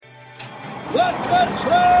You are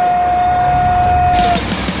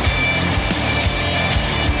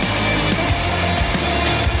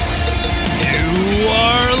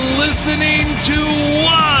listening to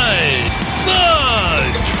What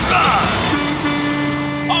the Truck.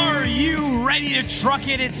 Are you ready to truck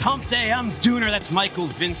it? It's hump day. I'm Dooner. That's Michael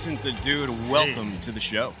Vincent, the dude. Welcome to the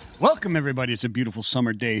show. Welcome, everybody. It's a beautiful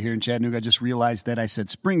summer day here in Chattanooga. I just realized that I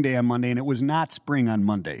said spring day on Monday, and it was not spring on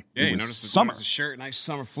Monday. Yeah, it you was notice summer. the shirt, nice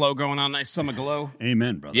summer flow going on, nice summer glow.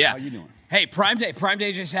 Amen, brother. Yeah. How you doing? Hey, Prime Day. Prime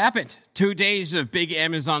Day just happened. 2 days of big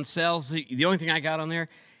Amazon sales. The only thing I got on there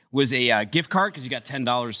was a gift card because you got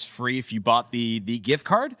 $10 free if you bought the gift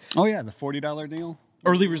card. Oh, yeah, the $40 deal.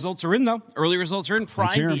 Early results are in, though. Early results are in.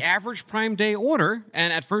 Prime, Let's the average Prime Day order,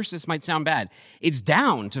 and at first this might sound bad, it's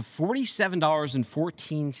down to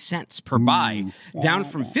 $47.14 per buy, down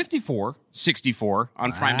from $54.64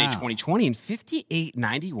 on Prime Day 2020 and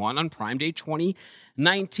 $58.91 on Prime Day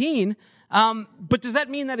 2019. But does that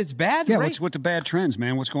mean that it's bad? Yeah, right? what's the bad trends,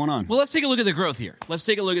 man? What's going on? Well, let's take a look at the growth here. Let's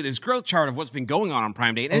take a look at this growth chart of what's been going on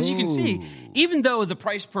Prime Day. And as you can see, even though the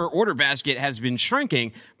price per order basket has been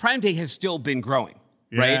shrinking, Prime Day has still been growing.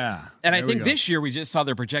 Right? Yeah, And I there we think go. this year we just saw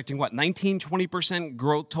they're projecting, 20%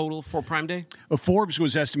 growth total for Prime Day? Forbes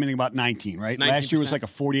was estimating about 19, right? Last year was 19%. like a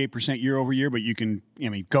 48% year over year, but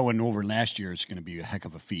going over last year is going to be a heck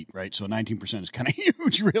of a feat, right? So 19% is kind of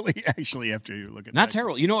huge, really, actually, after you look at Not that.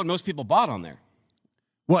 terrible. You know what most people bought on there?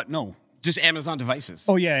 What? No. Just Amazon devices.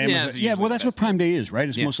 Oh, yeah. Amazon. it's Yeah, usually well, that's the what best Prime deals. Day is, right?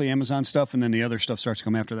 It's Yeah. mostly Amazon stuff, and then the other stuff starts to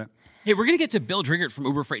come after that. Hey, we're going to get to Bill Driggert from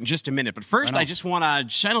Uber Freight in just a minute. But first, I just want to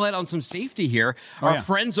shine a light on some safety here. Our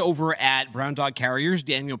friends over at Brown Dog Carriers,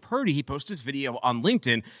 Daniel Purdy, he posted this video on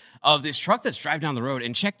LinkedIn of this truck that's driving down the road.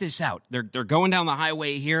 And check this out. They're going down the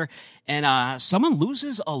highway here, and someone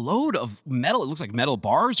loses a load of metal. It looks like metal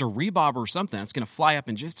bars or rebar or something. It's going to fly up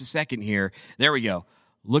in just a second here. There we go.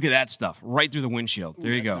 Look at that stuff right through the windshield.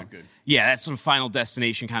 There you go. not good. Yeah, that's some Final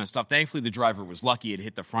Destination kind of stuff. Thankfully, the driver was lucky it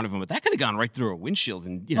hit the front of him, but that could have gone right through a windshield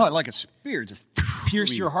and Oh, like a spear, just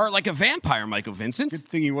pierced your heart like a vampire, Michael Vincent. Good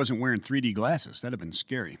thing he wasn't wearing 3D glasses. That'd have been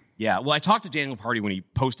scary. Yeah, well, I talked to Daniel Party when he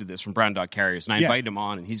posted this from Brown Dog Carriers, and I invited him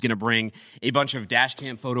on, and he's going to bring a bunch of dash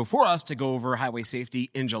cam photo for us to go over highway safety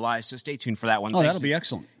in July, so stay tuned for that one. Oh, Thanks that'll be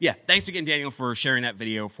excellent. Yeah, thanks again, Daniel, for sharing that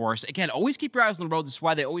video for us. Again, always keep your eyes on the road. This is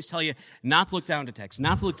why they always tell you not to look down to text,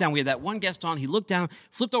 not to look down. We had that one guest on. He looked down,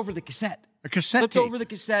 flipped over the cassette. A cassette Flipped tape. over the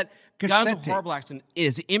cassette, got Cassette into a tape. horrible accident. It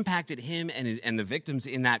has impacted him and the victims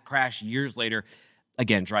in that crash years later.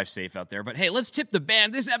 Again, drive safe out there. But hey, let's tip the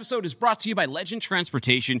band. This episode is brought to you by Legend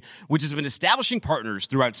Transportation, which has been establishing partners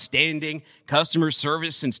through outstanding customer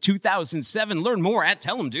service since 2007. Learn more at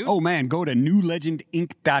Tell 'em, dude. Oh, man, go to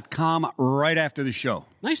newlegendinc.com right after the show.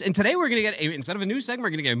 Nice. And today we're going to get, instead of a news segment,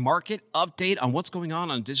 we're going to get a market update on what's going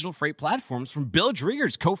on digital freight platforms from Bill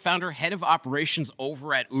Driggers, co-founder, head of operations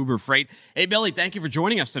over at Uber Freight. Hey, Billy, thank you for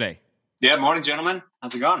joining us today. Yeah, morning, gentlemen.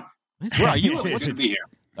 How's it going? Nice. Where are you? Good to be here.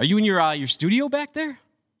 Are you in your studio back there?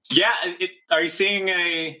 Yeah, are you seeing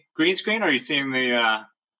a green screen or are you seeing the...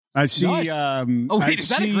 I see. Nice. Oh, wait, is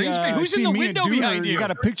that a green screen? Who's in the window behind you? You got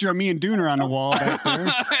a picture of me and Dooner on the wall back there.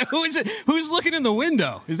 Who is it? Who's looking in the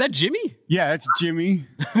window? Is that Jimmy? Yeah, that's Jimmy.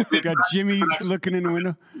 We got Jimmy looking in the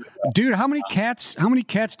window. Dude, how many cats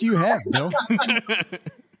do you have, Bill?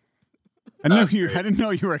 I didn't know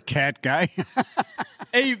you were a cat guy.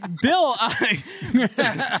 Hey, Bill, I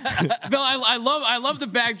love the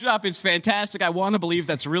backdrop. It's fantastic. I want to believe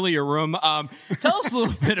that's really your room. Tell us a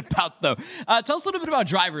little bit about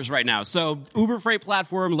drivers right now. So, Uber Freight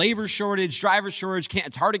platform, labor shortage, driver shortage.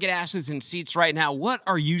 It's hard to get asses in seats right now. What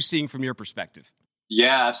are you seeing from your perspective?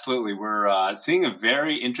 Yeah, absolutely. We're seeing a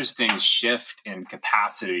very interesting shift in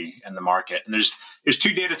capacity in the market. And there's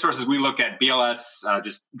two data sources we look at: BLS,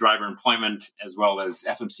 just driver employment, as well as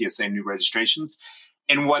FMCSA new registrations.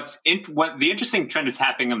 And what the interesting trend is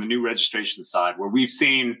happening on the new registration side, where we've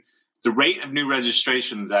seen the rate of new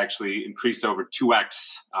registrations actually increase over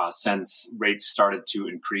 2x since rates started to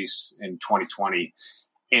increase in 2020.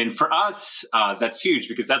 And for us, that's huge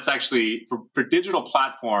because that's actually for digital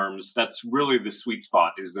platforms, that's really the sweet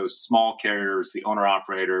spot is those small carriers, the owner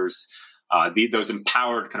operators, those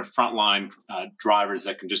empowered kind of frontline drivers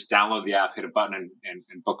that can just download the app, hit a button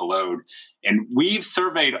and book a load. And we've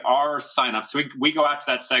surveyed our signups. So we go out to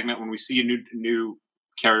that segment when we see a new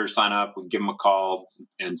carrier sign up, we give them a call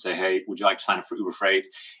and say, hey, would you like to sign up for Uber Freight?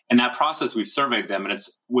 And that process, we've surveyed them, and it's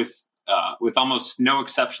with almost no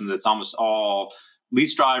exceptions, it's almost all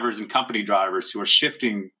lease drivers and company drivers who are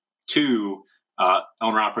shifting to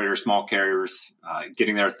owner-operator small carriers,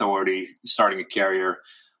 getting their authority, starting a carrier.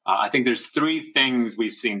 I think there's three things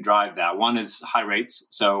we've seen drive that. One is high rates.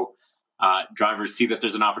 So drivers see that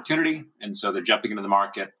there's an opportunity, and so they're jumping into the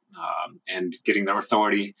market and getting their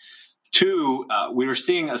authority. Two, we were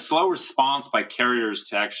seeing a slow response by carriers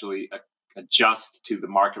to actually adjust to the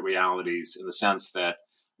market realities, in the sense that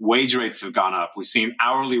wage rates have gone up. We've seen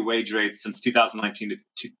hourly wage rates since 2019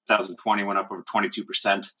 to 2020 went up over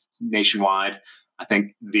 22% nationwide. I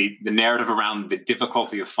think the narrative around the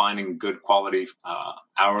difficulty of finding good quality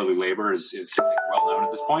hourly labor is well known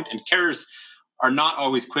at this point. And carriers are not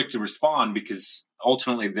always quick to respond, because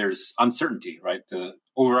ultimately there's uncertainty, right? The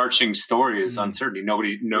overarching story is uncertainty.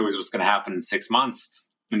 Nobody knows what's going to happen in 6 months.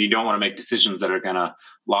 And you don't want to make decisions that are going to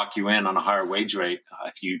lock you in on a higher wage rate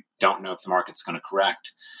if you don't know if the market's going to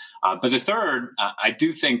correct. But the third, I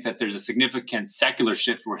do think that there's a significant secular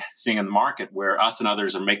shift we're seeing in the market, where us and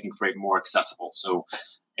others are making freight more accessible. So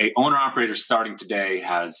a owner-operator starting today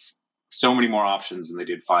has so many more options than they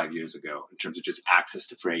did 5 years ago in terms of just access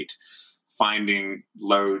to freight, finding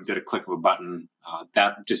loads at a click of a button.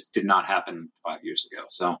 That just did not happen 5 years ago.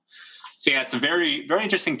 So yeah, it's a very, very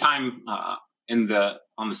interesting time on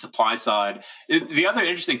the supply side. The other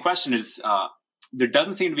interesting question is there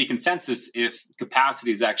doesn't seem to be consensus if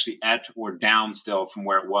capacity is actually at or down still from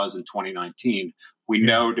where it was in 2019. We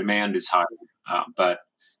know demand is higher, but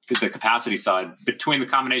the capacity side, between the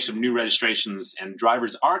combination of new registrations and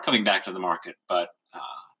drivers are coming back to the market, but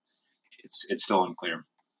it's still unclear.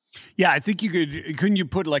 Yeah, I think couldn't you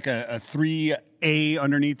put like a 3A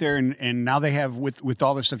underneath there, and now they have, with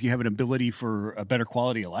all this stuff, you have an ability for a better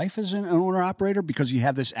quality of life as an owner operator, because you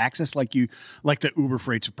have this access like the Uber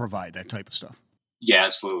Freights provide, that type of stuff. Yeah,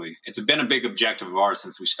 absolutely. It's been a big objective of ours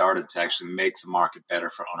since we started to actually make the market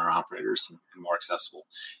better for owner operators and more accessible.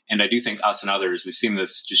 And I do think us and others, we've seen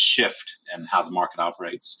this just shift in how the market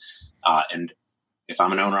operates. And if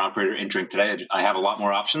I'm an owner operator entering today, I have a lot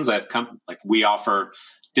more options. We offer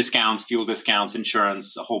discounts, fuel discounts,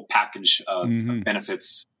 insurance, a whole package of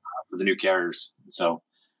benefits for the new carriers. So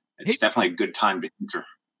it's definitely a good time to enter.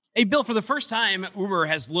 Hey, Bill, for the first time, Uber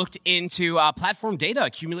has looked into platform data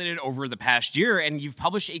accumulated over the past year, and you've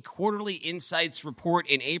published a quarterly insights report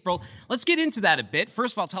in April. Let's get into that a bit.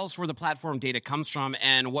 First of all, tell us where the platform data comes from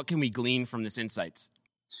and what can we glean from this insights?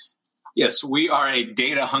 Yes, we are a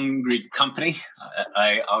data-hungry company.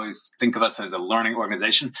 I always think of us as a learning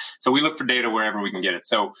organization. So we look for data wherever we can get it.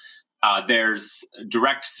 So there's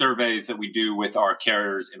direct surveys that we do with our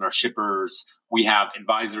carriers and our shippers. We have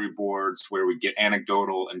advisory boards where we get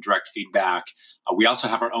anecdotal and direct feedback. We also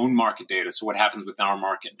have our own market data. So what happens within our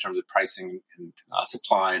market in terms of pricing and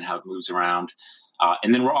supply and how it moves around.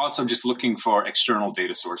 And then we're also just looking for external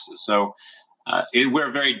data sources. So we're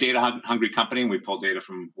a very data-hungry company, and we pull data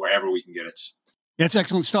from wherever we can get it. That's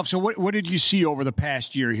excellent stuff. So what did you see over the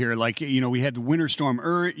past year here? Like, we had the winter storm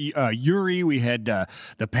Uri, we had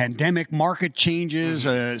the pandemic, market changes,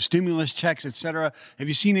 stimulus checks, et cetera. Have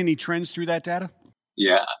you seen any trends through that data?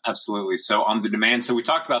 Yeah, absolutely. So on the demand, so we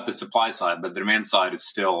talked about the supply side, but the demand side is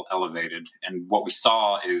still elevated. And what we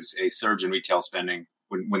saw is a surge in retail spending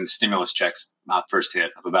when the stimulus checks first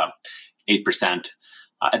hit of about 8%.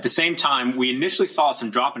 At the same time, we initially saw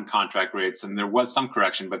some drop in contract rates, and there was some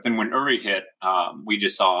correction. But then when Uri hit, we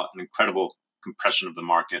just saw an incredible compression of the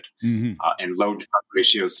market, and load-to-truck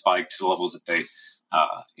ratios spiked to the levels that they,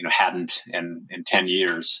 hadn't in 10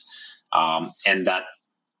 years. And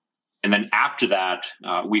then after that,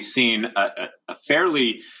 we've seen a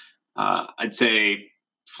fairly, I'd say,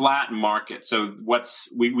 flat market. So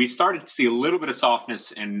we've started to see a little bit of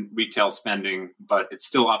softness in retail spending, but it's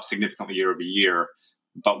still up significantly year over year.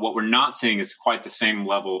 But what we're not seeing is quite the same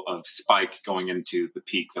level of spike going into the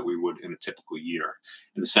peak that we would in a typical year,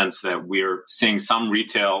 in the sense that we're seeing some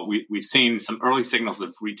retail. We've seen some early signals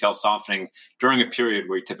of retail softening during a period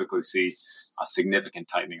where you typically see a significant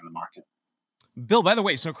tightening in the market. Bill, by the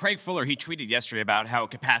way, so Craig Fuller, he tweeted yesterday about how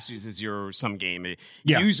capacity is your sum game.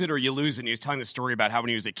 Use it or you lose it. And he was telling the story about how when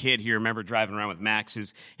he was a kid, he remembered driving around with Max,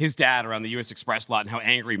 his dad, around the U.S. Express lot, and how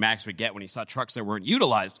angry Max would get when he saw trucks that weren't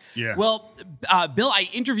utilized. Yeah. Well, Bill, I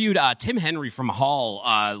interviewed Tim Henry from Hall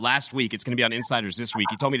last week. It's going to be on Insiders this week.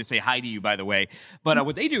 He told me to say hi to you, by the way. But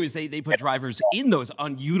what they do is they put drivers in those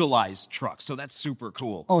unutilized trucks. So that's super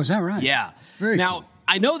cool. Oh, is that right? Yeah. Very cool.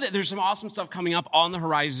 I know that there's some awesome stuff coming up on the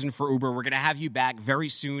horizon for Uber. We're going to have you back very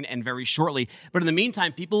soon and very shortly. But in the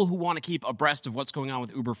meantime, people who want to keep abreast of what's going on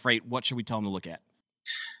with Uber Freight, what should we tell them to look at?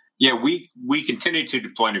 Yeah, we continue to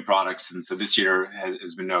deploy new products. And so this year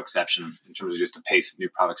has been no exception in terms of just the pace of new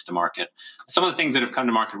products to market. Some of the things that have come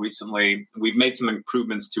to market recently, we've made some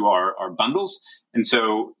improvements to our bundles. And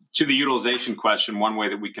so to the utilization question, one way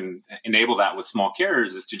that we can enable that with small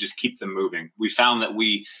carriers is to just keep them moving. We found that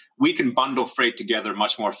we can bundle freight together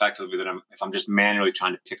much more effectively than if I'm just manually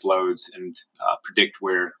trying to pick loads and predict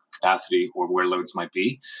where capacity or where loads might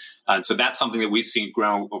be. And so that's something that we've seen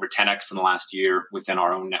grow over 10x in the last year within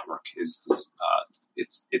our own network. Is this,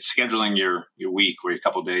 it's scheduling your week or a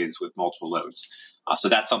couple of days with multiple loads. So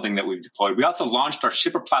that's something that we've deployed. We also launched our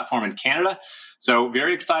shipper platform in Canada. So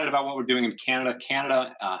very excited about what we're doing in Canada.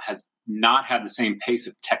 Canada has not had the same pace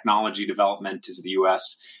of technology development as the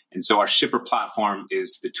US. And so our shipper platform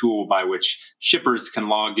is the tool by which shippers can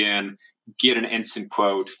log in, get an instant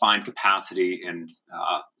quote, find capacity, and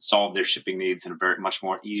solve their shipping needs in a very much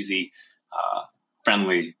more easy,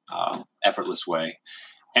 friendly, effortly way.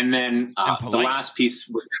 And then the last piece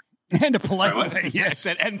with and a polite way. Yeah, I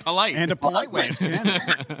said and polite. And a polite way.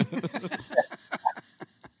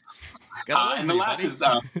 And the last is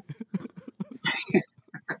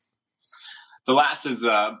the last is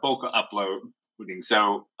bulk uploading.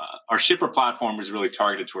 So our shipper platform was really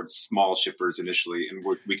targeted towards small shippers initially, and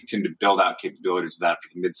we continue to build out capabilities of that for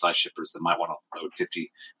mid-sized shippers that might want to load 50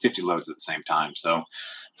 loads at the same time. So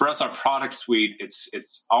for us, our product suite,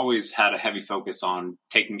 it's always had a heavy focus on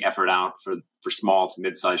taking effort out for small to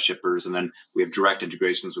mid-sized shippers, and then we have direct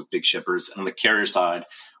integrations with big shippers. And on the carrier side,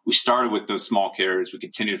 we started with those small carriers. We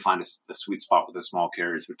continue to find a sweet spot with those small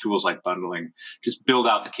carriers with tools like bundling, just build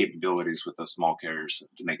out the capabilities with those small carriers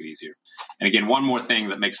to make it easier. And again, one more thing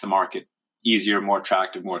that makes the market easier, more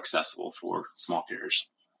attractive, more accessible for small carriers.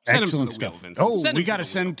 Excellent stuff. We got to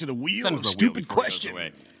send to the wheel. Stupid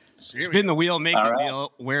question. Spin the wheel, make the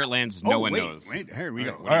deal. Where it lands, no one knows. Wait, here we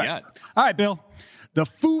go. All right. All right, Bill. The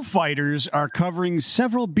Foo Fighters are covering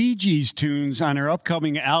several Bee Gees tunes on their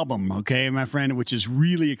upcoming album, okay, my friend, which is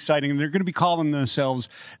really exciting. And they're going to be calling themselves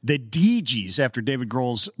the Dee Gees after David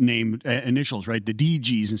Grohl's name initials, right? The Dee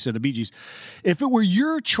Gees instead of Bee Gees. If it were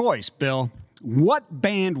your choice, Bill, what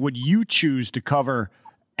band would you choose to cover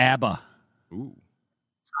ABBA? Ooh.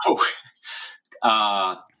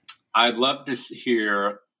 I'd love to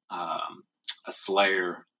hear a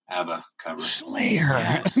Slayer ABBA cover.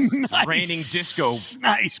 Slayer. Yes. Nice. Raining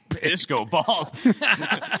disco balls.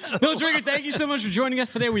 Bill Driggert, thank you so much for joining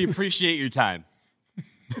us today. We appreciate your time.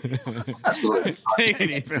 Absolutely. Take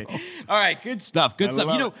it easy. All right, good stuff. Good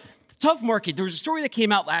stuff. You know, tough market. There was a story that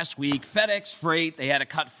came out last week. FedEx Freight, they had to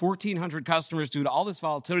cut 1,400 customers due to all this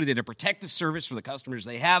volatility. They had to protect the service for the customers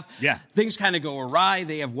they have. Yeah. Things kind of go awry.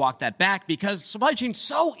 They have walked that back because supply chain's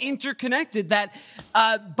so interconnected that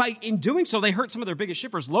in doing so, they hurt some of their biggest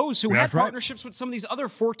shippers, Lowe's, who had partnerships with some of these other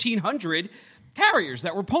 1,400 carriers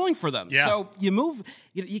that were pulling for them. Yeah. So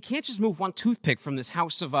you can't just move one toothpick from this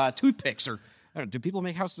house of toothpicks or I don't know, do people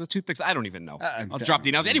make houses of toothpicks? I don't even know. I'll drop the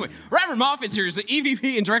analogy. Anyway, Robert Moffitt's here. He's the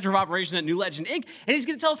EVP and Director of Operations at New Legend, Inc., and he's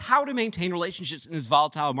going to tell us how to maintain relationships in this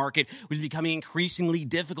volatile market, which is becoming increasingly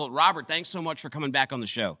difficult. Robert, thanks so much for coming back on the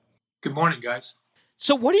show. Good morning, guys.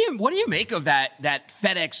 So what do you make of that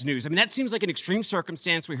FedEx news? I mean, that seems like an extreme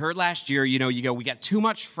circumstance. We heard last year, we got too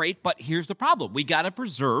much freight, but here's the problem. We got to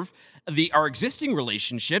preserve our existing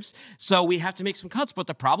relationships, so we have to make some cuts. But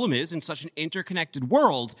the problem is, in such an interconnected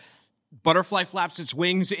world, butterfly flaps its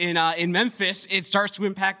wings in Memphis, it starts to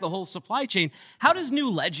impact the whole supply chain. How does New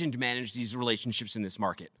Legend manage these relationships in this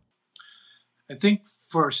market? I think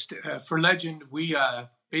for Legend, we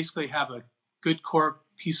basically have a good core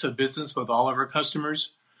piece of business with all of our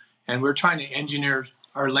customers, and we're trying to engineer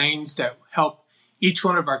our lanes that help each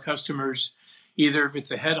one of our customers, either if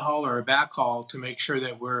it's a head haul or a back haul, to make sure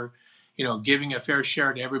that we're giving a fair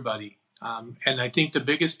share to everybody. And I think the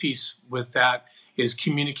biggest piece with that is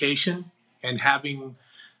communication and having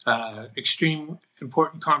extreme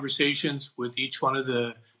important conversations with each one of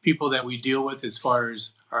the people that we deal with as far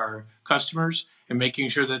as our customers, and making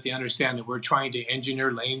sure that they understand that we're trying to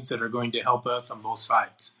engineer lanes that are going to help us on both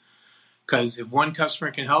sides. Because if one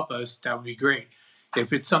customer can help us, that would be great.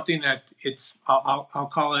 If it's something that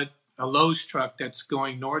I'll call it a Lowe's truck that's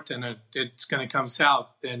going north and it's going to come south,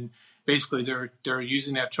 then basically they're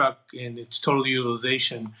using that truck in its total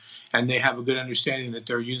utilization, and they have a good understanding that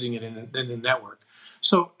they're using it in the network.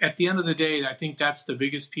 So at the end of the day, I think that's the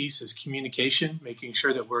biggest piece is communication, making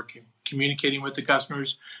sure that we're communicating with the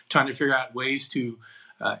customers, trying to figure out ways to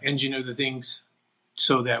engineer the things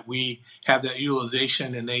so that we have that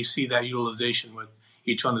utilization and they see that utilization with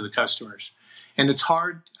each one of the customers. And it's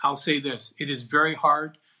hard. I'll say this. It is very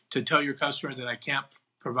hard to tell your customer that I can't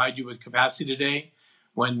provide you with capacity today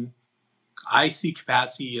when I see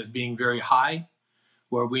capacity as being very high,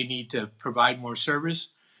 where we need to provide more service.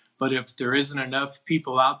 But if there isn't enough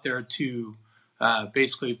people out there to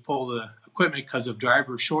basically pull the equipment because of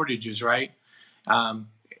driver shortages, right?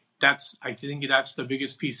 I think that's the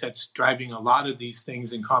biggest piece that's driving a lot of these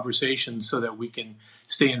things in conversations so that we can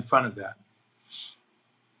stay in front of that.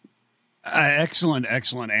 Excellent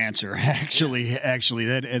answer. Actually,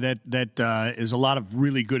 that is a lot of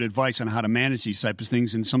really good advice on how to manage these types of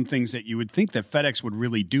things, and some things that you would think that FedEx would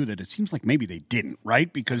really do that it seems like maybe they didn't,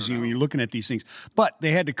 right? Because you're looking at these things, but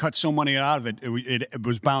they had to cut so money out of it. It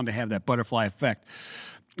was bound to have that butterfly effect.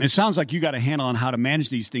 It sounds like you got a handle on how to manage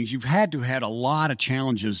these things. You've had a lot of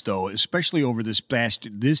challenges, though, especially over this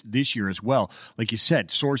year as well. Like you said,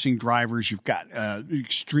 sourcing drivers. You've got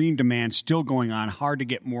extreme demand still going on. Hard to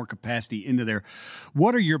get more capacity into there.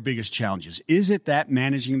 What are your biggest challenges? Is it that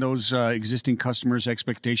managing those existing customers'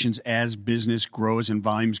 expectations as business grows and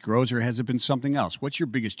volumes grows, or has it been something else? What's your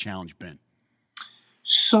biggest challenge been?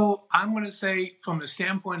 So I'm going to say, from the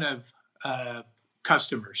standpoint of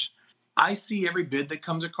customers, I see every bid that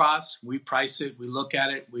comes across. We price it. We look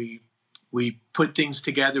at it. We put things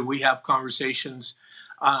together. We have conversations,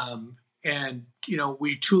 and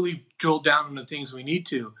we truly drill down on the things we need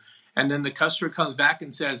to. And then the customer comes back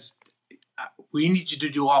and says, "We need you to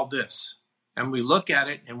do all this." And we look at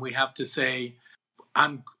it, and we have to say,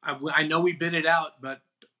 "I know we bid it out, but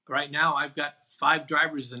right now I've got 5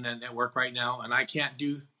 drivers in that network right now, and I can't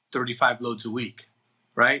do 35 loads a week."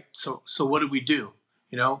 Right? So what do?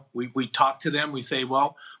 We talk to them. We say,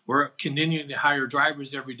 well, we're continuing to hire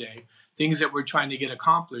drivers every day, things that we're trying to get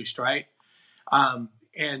accomplished, right?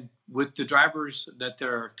 And with the drivers that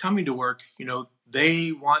they're coming to work,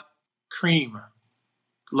 they want cream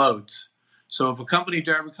loads. So if a company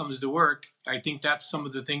driver comes to work, I think that's some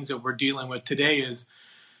of the things that we're dealing with today is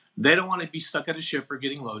they don't want to be stuck at a shipper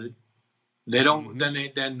getting loaded. They don't,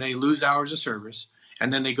 then they lose hours of service,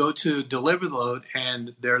 and then they go to deliver the load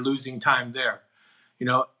and they're losing time there.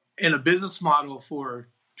 In a business model for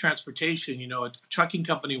transportation, a trucking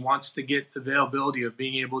company wants to get the availability of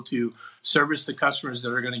being able to service the customers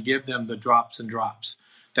that are going to give them the drops,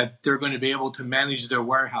 that they're going to be able to manage their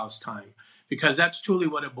warehouse time, because that's truly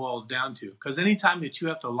what it boils down to. Because anytime that you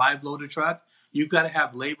have to live load a truck, you've got to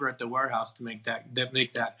have labor at the warehouse to make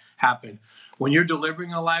that happen. When you're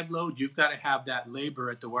delivering a live load, you've got to have that labor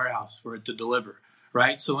at the warehouse for it to deliver.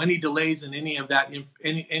 Right. So any delays in any of that,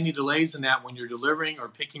 any delays in that when you're delivering or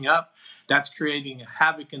picking up, that's creating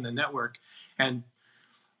havoc in the network. And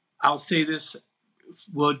I'll say this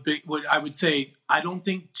I would say, I don't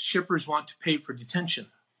think shippers want to pay for detention.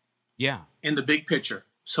 Yeah. In the big picture.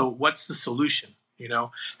 So what's the solution?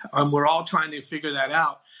 We're all trying to figure that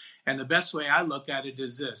out. And the best way I look at it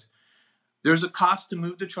is this: there's a cost to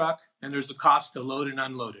move the truck, and there's a cost to load and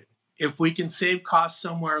unload it. If we can save costs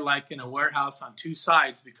somewhere like in a warehouse on 2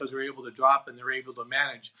 sides because we're able to drop and they're able to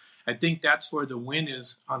manage, I think that's where the win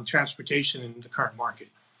is on transportation in the current market.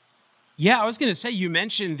 Yeah, I was going to say, you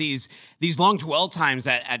mentioned these long dwell times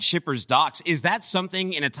at shippers' docks. Is that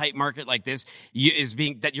something in a tight market like this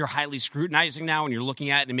that you're highly scrutinizing now, and you're looking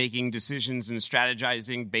at and making decisions and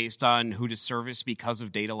strategizing based on who to service because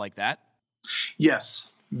of data like that? Yes,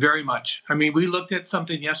 very much. I mean, we looked at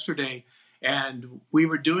something yesterday, and we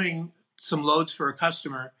were doing some loads for a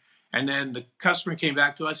customer, and then the customer came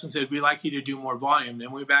back to us and said, "We'd like you to do more volume."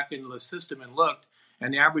 Then we went back into the system and looked,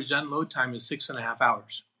 and the average unload time is 6.5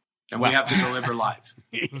 hours, and we have to deliver live.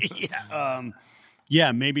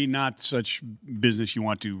 Yeah, maybe not such business you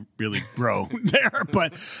want to really grow there.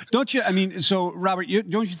 But don't you, so Robert,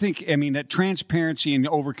 don't you think, that transparency and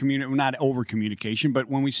not over-communication, but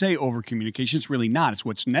when we say over-communication, it's really not. It's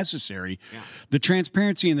what's necessary. Yeah. The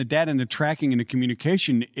transparency and the data and the tracking and the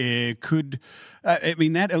communication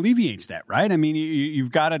that alleviates that, right?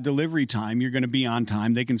 You've got a delivery time. You're going to be on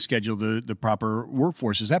time. They can schedule the proper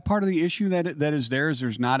workforce. Is that part of the issue that is there? Is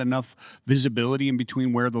there's not enough visibility in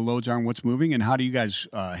between where the loads are and what's moving? And how do you guys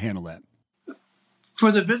handle that?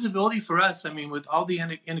 For the visibility for us, with all the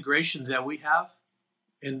integrations that we have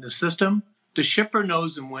in the system, the shipper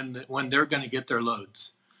knows them when they're going to get their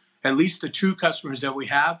loads. At least the true customers that we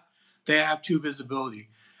have, they have true visibility.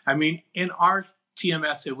 In our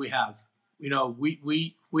TMS that we have,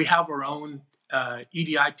 we have our own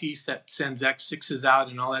EDI piece that sends X6s out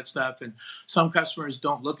and all that stuff. And some customers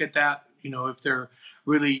don't look at that, if they're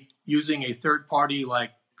really using a third party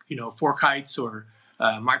like, ForkHeights or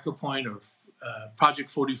Micropoint or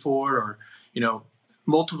Project 44 or,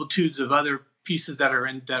 multitudes of other pieces that are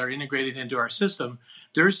integrated into our system.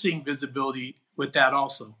 They're seeing visibility with that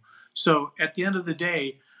also. So at the end of the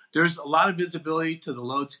day, there's a lot of visibility to the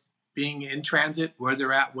loads being in transit, where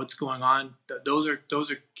they're at, what's going on. Those are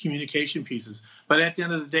communication pieces. But at the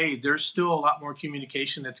end of the day, there's still a lot more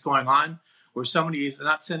communication that's going on, where somebody is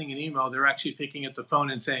not sending an email, they're actually picking up the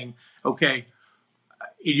phone and saying, "Okay,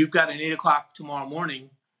 you've got an 8 o'clock tomorrow morning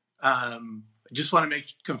I just want to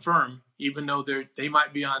confirm, even though they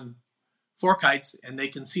might be on FourKites and they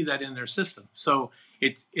can see that in their system. So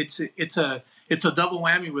it's a double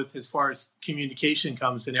whammy with as far as communication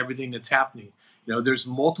comes and everything that's happening. There's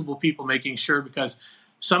multiple people making sure, because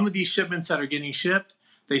some of these shipments that are getting shipped,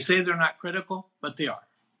 they say they're not critical, but they are.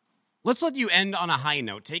 Let's let you end on a high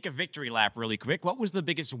note. Take a victory lap really quick. What was the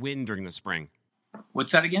biggest win during the spring?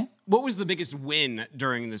 What's that again? What was the biggest win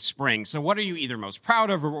during the spring? So what are you either most proud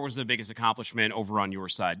of, or what was the biggest accomplishment over on your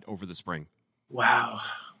side over the spring? Wow.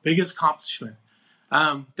 Biggest accomplishment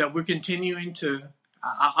that we're continuing to,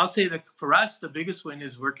 I'll say that for us, the biggest win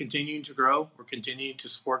is we're continuing to grow. We're continuing to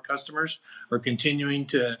support customers. We're continuing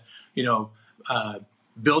to,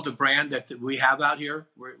 build a brand that we have out here.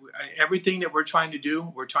 Everything that we're trying to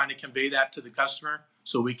do, we're trying to convey that to the customer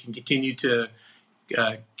so we can continue to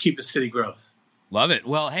keep a steady growth. Love it.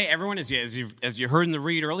 Well, hey, everyone, as you heard in the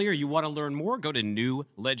read earlier, you want to learn more, go to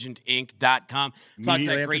newlegendinc.com. Talk to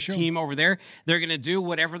that great team over there. They're going to do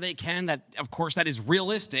whatever they can. That, of course, that is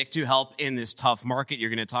realistic to help in this tough market. You're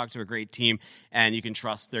going to talk to a great team, and you can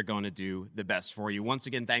trust they're going to do the best for you. Once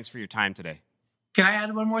again, thanks for your time today. Can I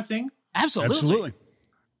add one more thing? Absolutely.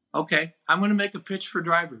 Okay. I'm going to make a pitch for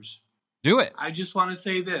drivers. Do it. I just want to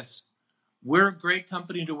say this. We're a great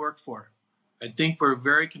company to work for. I think we're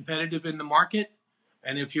very competitive in the market.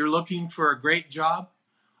 And if you're looking for a great job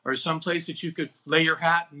or someplace that you could lay your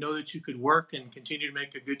hat and know that you could work and continue to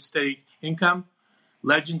make a good, steady income,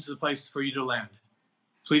 Legends is the place for you to land.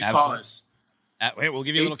 Please call us. Wait, we'll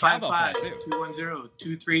give you a little cowbell for that, too.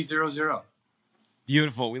 855-210-2300.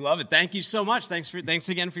 Beautiful. We love it. Thank you so much. Thanks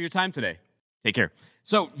again for your time today. Take care.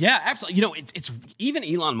 So, yeah, absolutely. It's even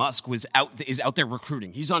Elon Musk is out there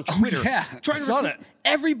recruiting. He's on Twitter. Trying to recruit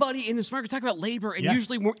everybody in this market. Talk about labor, and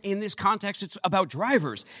usually in this context, it's about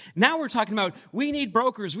drivers. Now we're talking about we need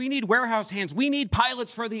brokers, we need warehouse hands, we need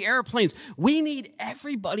pilots for the airplanes. We need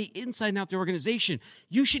everybody inside and out the organization.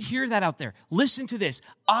 You should hear that out there. Listen to this.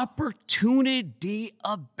 Opportunity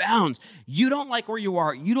abounds. You don't like where you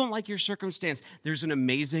are. You don't like your circumstance. There's an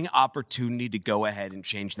amazing opportunity to go ahead and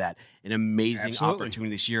change that. An amazing opportunity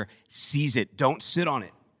this year. Seize it. Don't sit on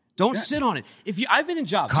it. Don't sit on it. I've been in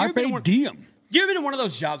jobs. Carpe diem. You ever been in one of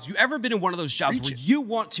those jobs? You ever been in one of those jobs where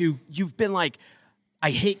you've been like,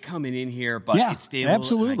 I hate coming in here, but it's stable.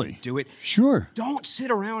 Absolutely. And I can do it. Sure. Don't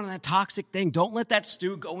sit around on that toxic thing. Don't let that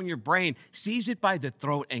stew go in your brain. Seize it by the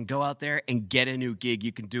throat and go out there and get a new gig.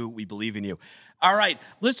 You can do it. We believe in you. All right,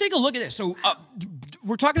 let's take a look at this. So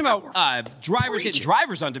we're talking about drivers getting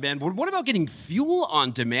drivers on demand, but what about getting fuel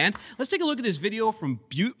on demand? Let's take a look at this video from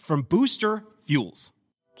Booster Fuels.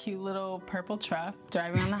 Cute little purple truck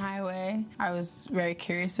driving on the highway. I was very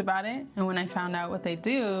curious about it. And when I found out what they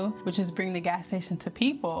do, which is bring the gas station to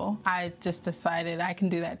people, I just decided I can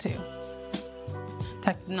do that too.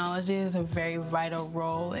 Technology is a very vital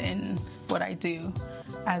role in what I do.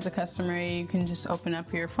 As a customer, you can just open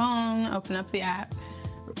up your phone, open up the app,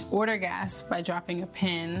 order gas by dropping a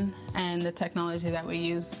PIN, and the technology that we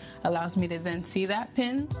use allows me to then see that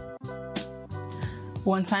PIN.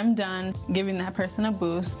 Once I'm done giving that person a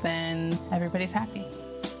boost, then everybody's happy.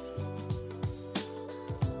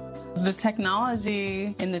 The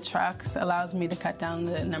technology in the trucks allows me to cut down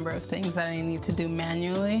the number of things that I need to do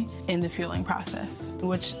manually in the fueling process,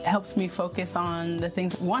 which helps me focus on the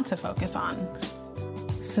things I want to focus on.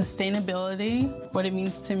 Sustainability, what it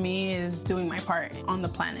means to me is doing my part on the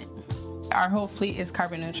planet. Our whole fleet is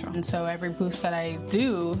carbon neutral, and so every boost that I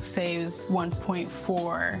do saves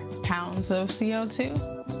 1.4 pounds of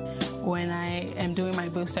CO2. When I am doing my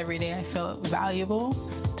boost every day, I feel valuable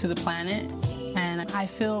to the planet, and I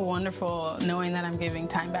feel wonderful knowing that I'm giving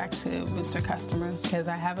time back to Booster customers, because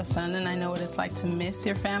I have a son and I know what it's like to miss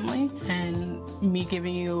your family, and me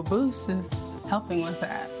giving you a boost is helping with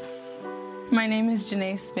that. My name is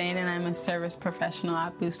Janae Spain, and I'm a service professional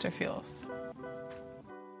at Booster Fuels.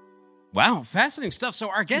 Wow, fascinating stuff. So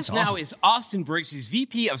our guest now is Austin Briggs. He's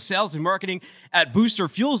VP of Sales and Marketing at Booster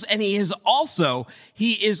Fuels, and he is also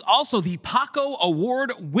the Paco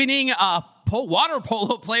Award-winning water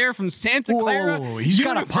polo player from Santa Clara. Whoa, he's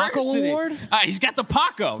got a Paco Award? He's got the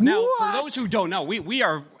Paco. Now, for those who don't know, we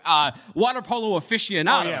are water polo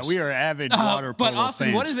aficionados. Oh, yeah, we are avid water polo But Austin,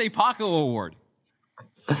 fans. what is a Paco Award?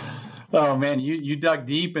 Oh man, you dug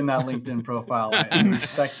deep in that LinkedIn profile. I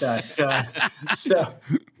respect that. So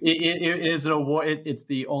it is an award. It's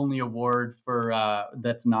the only award for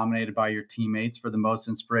that's nominated by your teammates for the most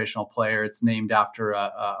inspirational player. It's named after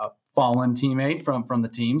a fallen teammate from the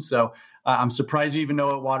team. So I'm surprised you even know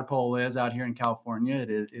what water polo is out here in California.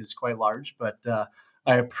 It is quite large, but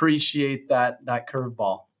I appreciate that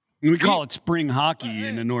curveball. We call it spring hockey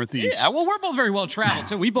in the Northeast. Yeah, well, we're both very well traveled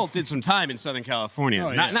too. We both did some time in Southern California,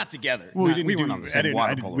 not together. Well, we weren't on the same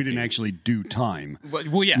water polo we didn't team. actually do time.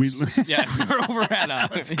 Well, yes, we were over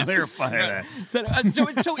at. Let's clarify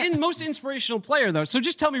that. So, in most inspirational player though. So,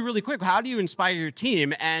 just tell me really quick, how do you inspire your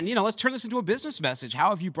team? And let's turn this into a business message. How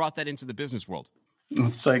have you brought that into the business world?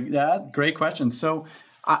 It's like that. Great question. So,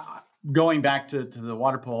 going back to the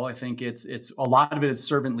water polo, I think it's a lot of it is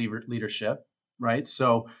servant leadership, right?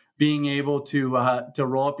 So being able to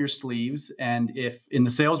roll up your sleeves, and if in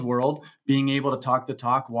the sales world, being able to talk the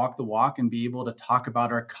talk, walk the walk, and be able to talk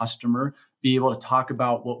about our customer, be able to talk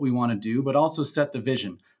about what we want to do, but also set the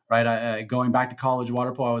vision, right? Going back to college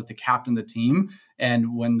water polo, I was the captain of the team,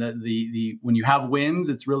 and when when you have wins,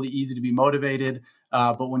 it's really easy to be motivated.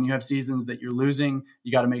 But when you have seasons that you're losing,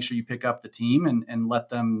 you got to make sure you pick up the team and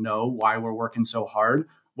let them know why we're working so hard,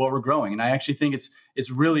 what we're growing. And I actually think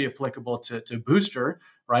it's really applicable to Booster,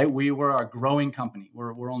 right? We were a growing company.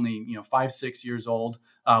 We're only 5-6 years old.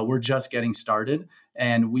 We're just getting started,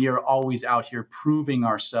 and we are always out here proving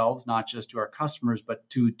ourselves, not just to our customers, but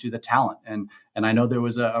to the talent. And I know there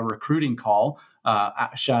was a recruiting call.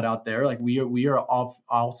 Shout out there. Like we are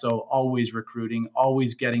also always recruiting,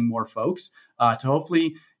 always getting more folks to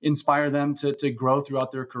hopefully inspire them to grow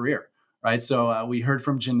throughout their career, right? So we heard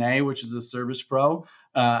from Janae, which is a service pro.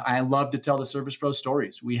 I love to tell the service pro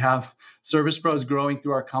stories. We have service pros growing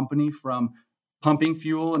through our company from pumping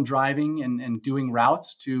fuel and driving and doing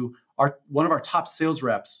routes to one of our top sales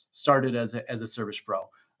reps started as a service pro.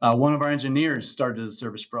 One of our engineers started as a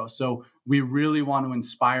service pro. So we really want to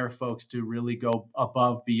inspire folks to really go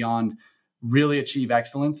above, beyond, really achieve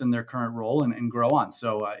excellence in their current role and grow on.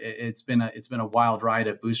 So it's been a wild ride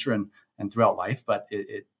at Booster and throughout life, but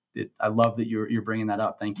I love that you're bringing that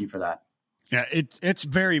up. Thank you for that. Yeah, it's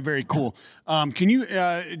very, very cool. Can you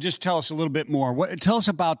just tell us a little bit more? Tell us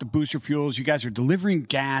about the Booster Fuels. You guys are delivering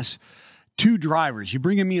gas to drivers. You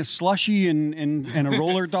bringing me a slushie and a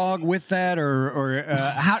roller dog with that, or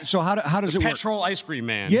how does it work? Petrol ice cream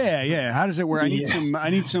man. Yeah. How does it work? I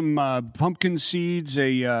need some pumpkin seeds,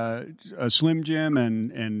 a Slim Jim,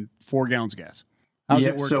 and 4 gallons of gas. How's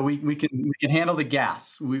it work? So we can handle the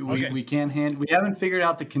gas. We haven't figured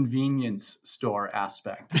out the convenience store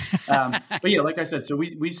aspect. But yeah, like I said, so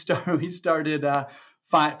we started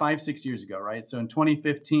 5-6 years ago, right? So in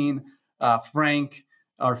 2015, Frank,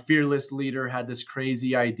 our fearless leader, had this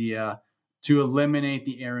crazy idea to eliminate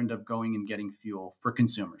the errand of going and getting fuel for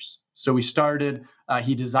consumers. So we started,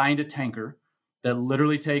 he designed a tanker that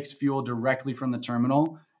literally takes fuel directly from the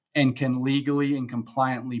terminal and can legally and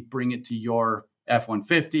compliantly bring it to your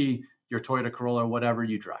F-150, your Toyota Corolla, whatever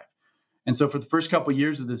you drive. And so for the first couple of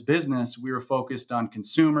years of this business, we were focused on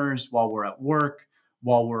consumers while we're at work,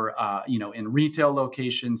 while we're in retail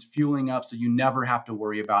locations, fueling up, so you never have to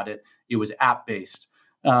worry about it. It was app-based.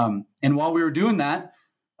 And while we were doing that,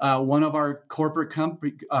 one of our corporate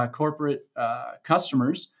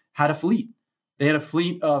customers had a fleet. They had a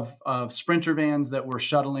fleet of Sprinter vans that were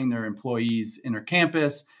shuttling their employees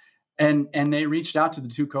intercampus. And they reached out to the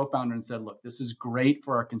 2 co-founders and said, look, this is great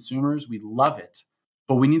for our consumers. We love it,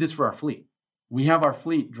 but we need this for our fleet. We have our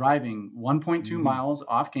fleet driving 1.2 miles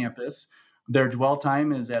off campus. Their dwell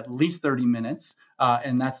time is at least 30 minutes.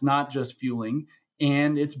 And that's not just fueling.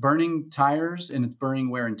 And it's burning tires and it's burning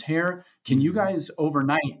wear and tear. Can you guys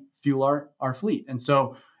overnight fuel our fleet? And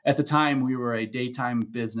so at the time, we were a daytime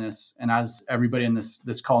business. And as everybody in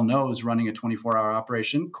this call knows, running a 24-hour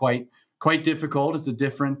operation, quite difficult. It's a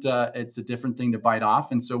different thing to bite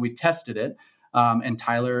off. And so we tested it. And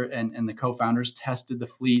Tyler and the co-founders tested the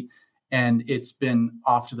fleet, and it's been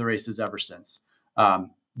off to the races ever since.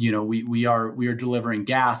 We are delivering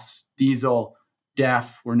gas, diesel,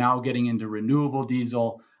 DEF. We're now getting into renewable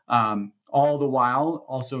diesel, all the while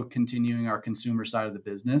also continuing our consumer side of the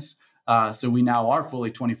business. So we now are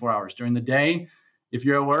fully 24 hours during the day. If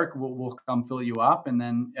you're at work, we'll come fill you up. And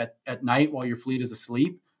then at night, while your fleet is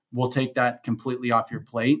asleep, we'll take that completely off your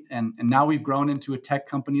plate. And now we've grown into a tech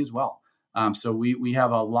company as well. So we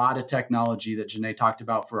have a lot of technology that Janae talked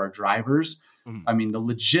about for our drivers. Mm-hmm. I mean, the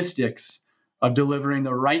logistics of delivering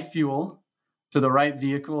the right fuel to the right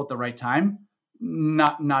vehicle at the right time,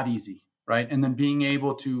 not easy, right? And then being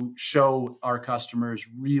able to show our customers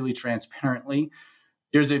really transparently,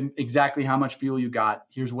 here's exactly how much fuel you got.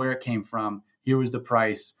 Here's where it came from. Here was the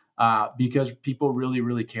price. Because people really,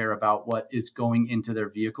 really care about what is going into their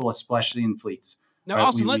vehicle, especially in fleets. Now, right?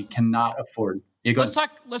 also, we cannot afford. Yeah, let's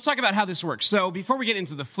talk about how this works. So before we get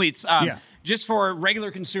into the fleets, just for regular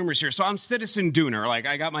consumers here. So I'm Citizen Dooner. Like,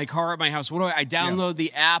 I got my car at my house. What do I download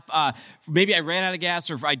the app? Maybe I ran out of gas,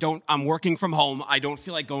 or if I'm working from home. I don't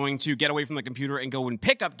feel like going to get away from the computer and go and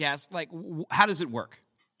pick up gas. Like, how does it work?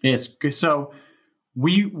 Yes. So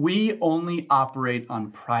we only operate on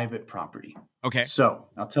private property. Okay. So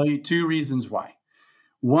I'll tell you 2 reasons why.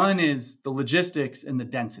 One is the logistics and the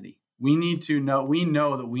density. We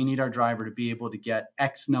know that we need our driver to be able to get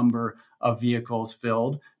X number of vehicles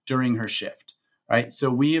filled during her shift, right? So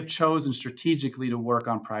we have chosen strategically to work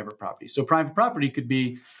on private property. So private property could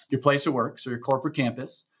be your place of work, so your corporate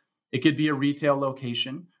campus. It could be a retail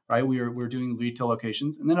location, right? We're doing retail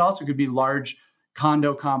locations. And then it also could be large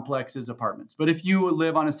condo complexes, apartments. But if you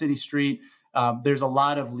live on a city street, there's a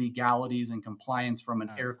lot of legalities and compliance from an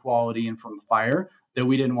air quality and from fire that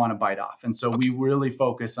we didn't want to bite off. And so we really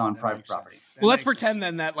focus on private property. Well, let's pretend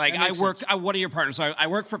then that, like, I work, what are your partners? So I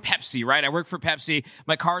work for Pepsi, right? I work for Pepsi.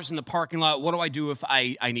 My car's in the parking lot. What do I do if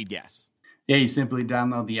I need gas? Yeah, you simply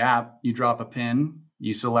download the app, you drop a PIN,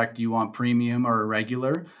 you select do you want premium or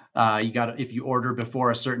regular. If you order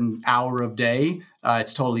before a certain hour of day,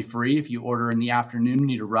 it's totally free. If you order in the afternoon, you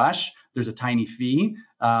need to rush, there's a tiny fee.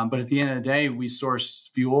 But at the end of the day, we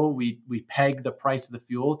source fuel. We peg the price of the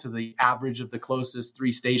fuel to the average of the closest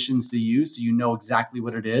 3 stations to use, so you know exactly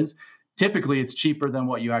what it is. Typically, it's cheaper than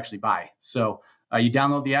what you actually buy. So you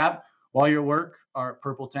download the app while you're at work. Our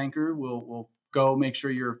Purple Tanker will go make sure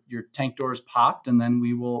your tank door is popped, and then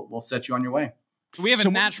we'll set you on your way. We have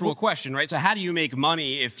a natural question, right? So how do you make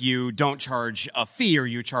money if you don't charge a fee or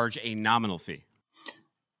you charge a nominal fee?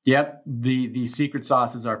 Yep. The secret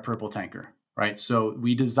sauce is our Purple Tanker, right? So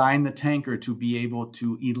we designed the tanker to be able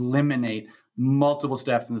to eliminate multiple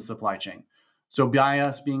steps in the supply chain. So by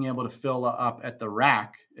us being able to fill up at the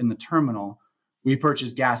rack in the terminal, we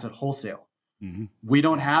purchase gas at wholesale. Mm-hmm. We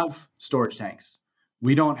don't have storage tanks.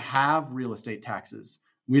 We don't have real estate taxes.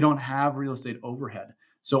 We don't have real estate overhead.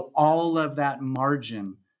 So all of that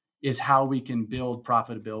margin is how we can build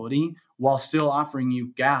profitability while still offering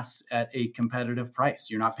you gas at a competitive price.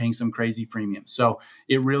 You're not paying some crazy premium. So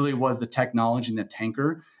it really was the technology and the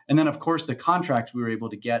tanker. And then, of course, the contracts we were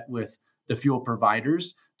able to get with the fuel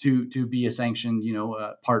providers to be a sanctioned,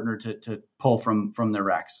 partner to pull from their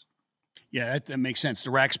racks. Yeah, that makes sense.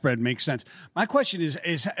 The rack spread makes sense. My question is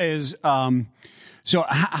so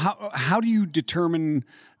how do you determine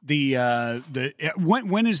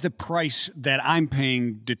when is the price that I'm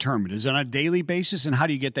paying determined? Is it on a daily basis, and how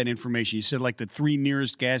do you get that information? You said like the 3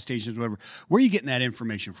 nearest gas stations, whatever. Where are you getting that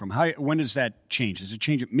information from? When does that change? Does it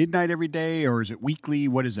change at midnight every day, or is it weekly?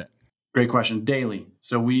 What is it? Great question. Daily.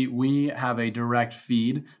 So we have a direct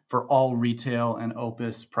feed for all retail and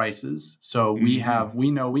Opus prices. So we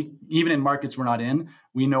know even in markets we're not in,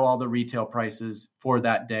 we know all the retail prices for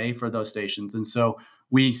that day for those stations. And so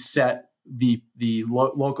we set the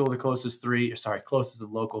closest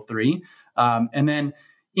of local 3. And then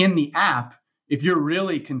in the app, if you're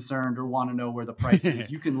really concerned or want to know where the price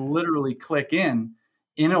is, you can literally click in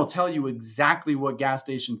and it'll tell you exactly what gas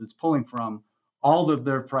stations it's pulling from, all of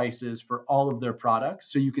their prices for all of their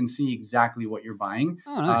products, so you can see exactly what you're buying.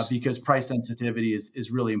 Oh, nice. Because price sensitivity is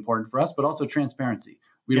really important for us, but also transparency.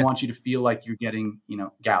 We don't want you to feel like you're getting,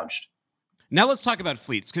 gouged. Now let's talk about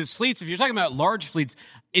fleets, because fleets, if you're talking about large fleets,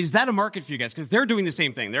 is that a market for you guys? Because they're doing the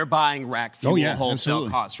same thing. They're buying rack fuel wholesale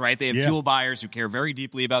costs, right? They have fuel buyers who care very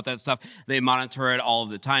deeply about that stuff. They monitor it all of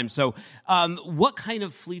the time. So what kind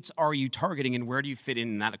of fleets are you targeting, and where do you fit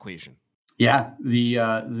in that equation? Yeah,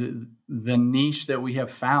 the niche that we have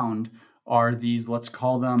found are these, let's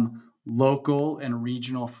call them local and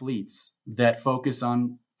regional fleets that focus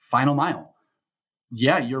on final mile.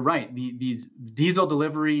 Yeah, you're right. These diesel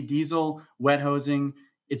delivery, diesel wet hosing,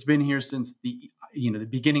 it's been here since the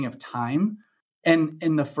beginning of time. And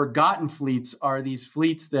the forgotten fleets are these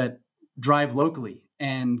fleets that drive locally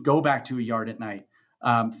and go back to a yard at night.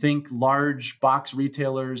 Think large box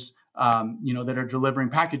retailers, that are delivering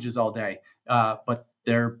packages all day. But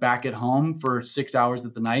they're back at home for 6 hours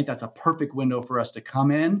of the night. That's a perfect window for us to come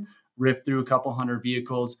in, rip through a couple hundred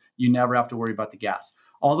vehicles. You never have to worry about the gas.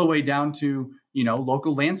 All the way down to,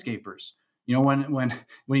 local landscapers. When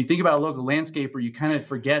you think about a local landscaper, you kind of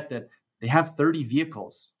forget that they have 30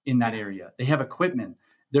 vehicles in that area. They have equipment.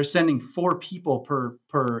 They're sending 4 people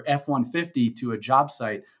per F-150 to a job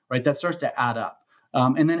site, right? That starts to add up.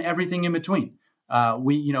 And then everything in between.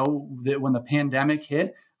 When the pandemic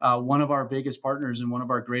hit, one of our biggest partners and one of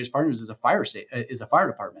our greatest partners is a fire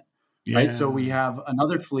department, right? So we have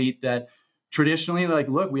another fleet that traditionally,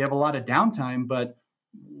 look, we have a lot of downtime, but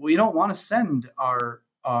we don't want to send our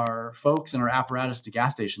our folks and our apparatus to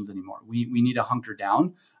gas stations anymore. We need to hunker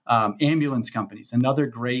down. Ambulance companies, another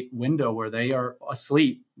great window where they are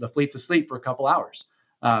asleep. The fleet's asleep for a couple hours.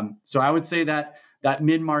 So I would say that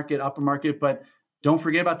mid-market, upper market, but don't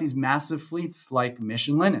forget about these massive fleets like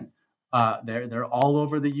Mission Linen. They're all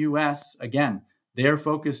over the U.S. Again, they're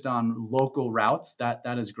focused on local routes.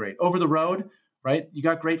 That is great. Over the road, right? You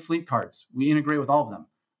got great fleet cards. We integrate with all of them.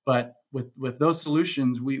 But with those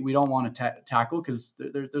solutions, we don't want to tackle because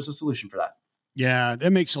there's a solution for that. Yeah,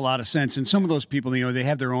 that makes a lot of sense. And some of those people, they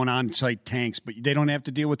have their own on-site tanks, but they don't have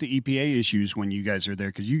to deal with the EPA issues when you guys are there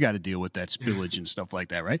because you got to deal with that spillage and stuff like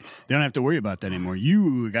that, right? They don't have to worry about that anymore.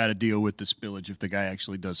 You got to deal with the spillage if the guy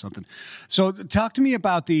actually does something. So talk to me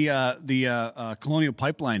about the Colonial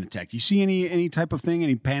Pipeline attack. You see any type of thing,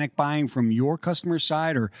 any panic buying from your customer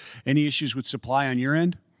side or any issues with supply on your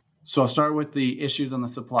end? So I'll start with the issues on the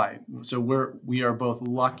supply. So we are both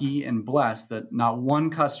lucky and blessed that not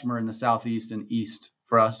one customer in the Southeast and East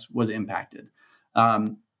for us was impacted.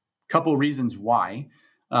 Couple reasons why.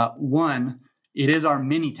 One, it is our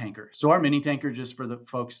mini tanker. So our mini tanker, just for the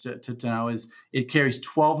folks to know, is it carries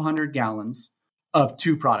 1,200 gallons of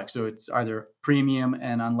two products. So it's either premium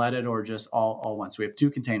and unleaded or just all one. So we have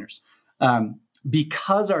two containers.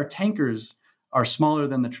 Because our tankers are smaller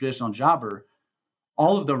than the traditional jobber,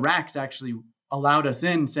 all of the racks actually allowed us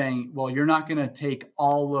in saying, well, you're not going to take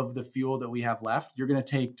all of the fuel that we have left. You're going to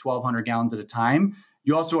take 1,200 gallons at a time.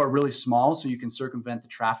 You also are really small, so you can circumvent the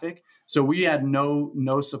traffic. So we had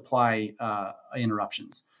no supply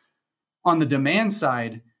interruptions. On the demand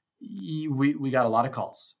side, we got a lot of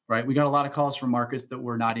calls, right? We got a lot of calls from markets that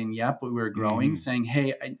we're not in yet, but we were growing, saying,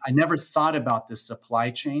 hey, I never thought about this supply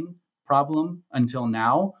chain problem until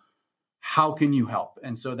now. How can you help?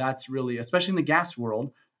 And so that's really, especially in the gas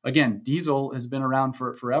world, again, diesel has been around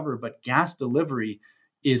for forever, but gas delivery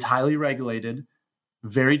is highly regulated,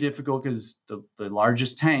 very difficult because the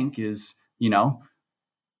largest tank is,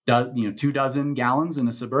 2 dozen gallons in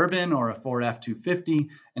a Suburban or a Ford F-250.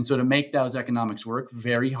 And so to make those economics work,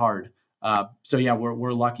 very hard. So yeah,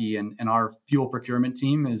 we're lucky. And our fuel procurement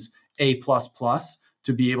team is A++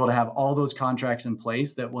 to be able to have all those contracts in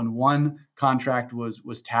place that when one contract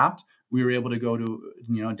was tapped, we were able to go to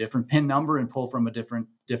a different PIN number and pull from a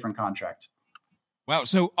different contract. Wow.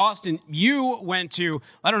 So, Austin, you went to,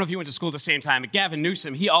 I don't know if you went to school at the same time, but Gavin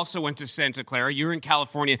Newsom, he also went to Santa Clara. You're in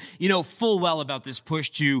California. You know full well about this push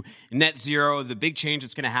to net zero, the big change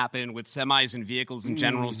that's going to happen with semis and vehicles in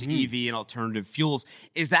general to EV and alternative fuels.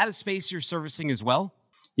 Is that a space you're servicing as well?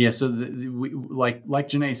 Yeah. So like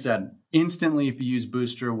Janae said, instantly, if you use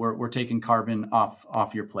Booster, we're taking carbon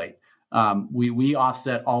off your plate. We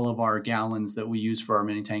offset all of our gallons that we use for our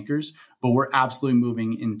mini tankers, but we're absolutely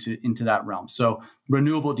moving into that realm. So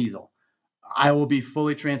renewable diesel, I will be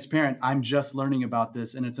fully transparent. I'm just learning about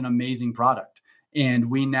this and it's an amazing product. And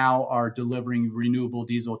we now are delivering renewable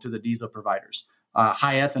diesel to the diesel providers.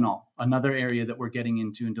 High ethanol, another area that we're getting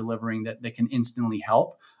into and delivering that can instantly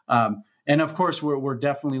help. And of course, we're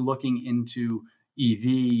definitely looking into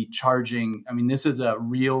EV charging. I mean, this is a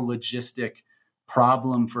real logistic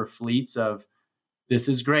problem for fleets of this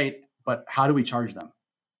is great, but how do we charge them?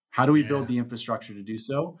 How do we build the infrastructure to do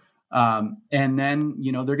so? And then,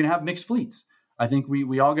 they're going to have mixed fleets. I think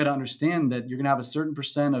we all got to understand that you're going to have a certain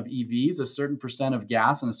percent of EVs, a certain percent of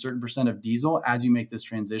gas, and a certain percent of diesel as you make this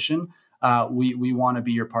transition. We want to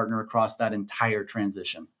be your partner across that entire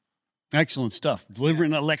transition. Excellent stuff.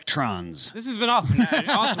 Delivering electrons. This has been awesome.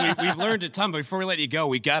 Also, we've learned a ton, but before we let you go,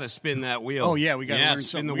 we got to spin that wheel. Oh, yeah, we got to learn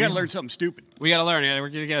something. We got to learn something stupid. We got to learn. We're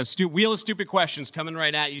going to get a wheel of stupid questions coming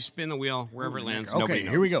right at you. Spin the wheel wherever it lands. Okay,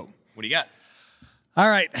 here we go. What do you got? All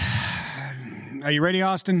right. Are you ready,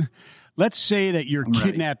 Austin? Let's say that you're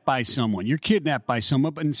kidnapped by someone. You're kidnapped by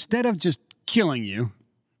someone, but instead of just killing you,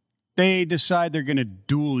 they decide they're going to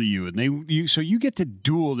duel you. And so you get to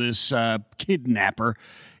duel this kidnapper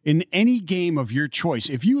in any game of your choice.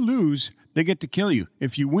 If you lose, they get to kill you.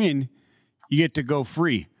 If you win, you get to go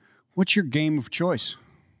free. What's your game of choice?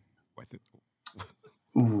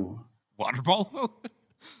 Water polo?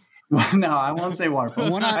 No, I won't say water polo.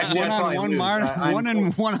 One-on-one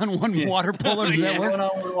water polo. Does that work?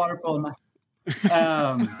 One-on-one water polo.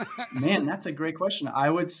 Man, that's a great question. I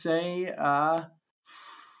would say, I'll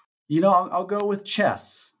go with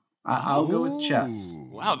chess. I'll go with chess.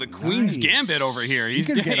 Wow, the Queen's Gambit over here. He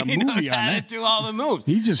could get a movie on how to do all the moves.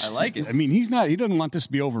 I like it. I mean, he doesn't want this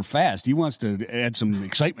to be over fast. He wants to add some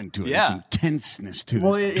excitement to it, some tenseness to it.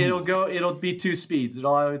 Well, it'll be two speeds.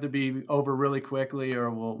 It'll either be over really quickly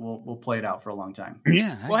or we'll play it out for a long time.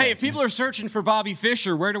 Yeah. Well, hey, if people are searching for Bobby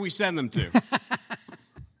Fischer, where do we send them to?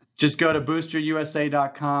 Just go to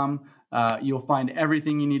boosterusa.com. You'll find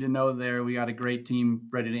everything you need to know there. We got a great team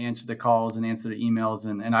ready to answer the calls and answer the emails.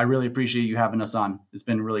 And I really appreciate you having us on. It's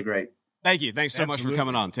been really great. Thank you. Thanks so much for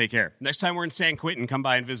coming on. Take care. Next time we're in San Quentin, come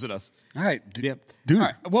by and visit us. All right. Dude, All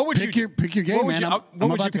right. What would pick your game, man. I'm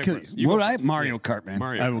about to kill you. Mario Kart, man.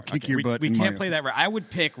 Mario. I will kick your butt. We can't play that right. I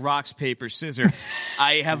would pick rocks, paper, scissors.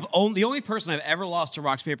 The only person I've ever lost to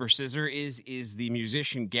rocks, paper, scissors is the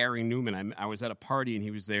musician Gary Newman. I was at a party and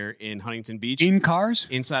he was there in Huntington Beach. In cars?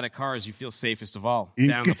 Inside of cars, you feel safest of all.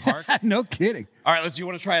 Down the park. No kidding. All right, do you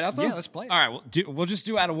want to try it out though? Yeah, let's play it. All right, we'll just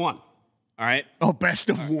do out of one. All right. Oh, best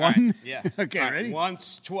of one? Right. Yeah. Okay, right. ready?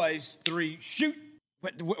 Once, twice, three, shoot.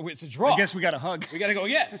 Wait, it's a draw. I guess we got a hug. We got to go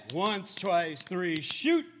again. Once, twice, three,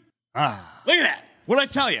 shoot. Look at that. What did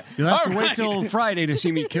I tell you? You'll have to wait till Friday to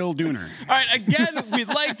see me kill Dooner. All right, again, we'd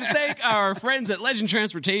like to thank our friends at Legend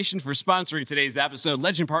Transportation for sponsoring today's episode.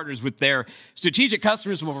 Legend partners with their strategic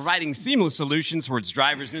customers while providing seamless solutions for its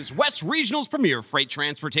drivers and is West Regional's premier freight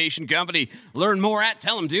transportation company. Learn more at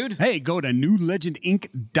Tell 'em, dude. Hey, go to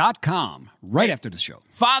newlegendinc.com right after the show.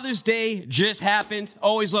 Father's Day just happened.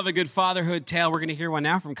 Always love a good fatherhood tale. We're going to hear one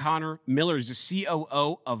now from Connor Miller. He's the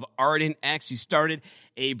COO of Ardent X. He started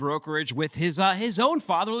a brokerage with his own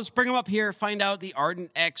father. Let's bring him up here, find out the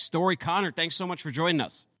Ardent X story. Connor, thanks so much for joining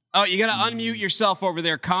us. Oh, you got to unmute yourself over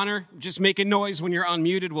there, Connor. Just make a noise when you're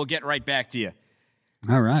unmuted. We'll get right back to you.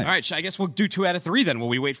 All right. All right, I guess we'll do 2 out of 3 then while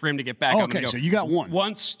we wait for him to get back. Okay, so you got one.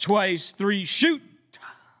 Once, twice, 3, shoot.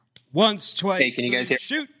 Once, twice, hey, can you guys hear?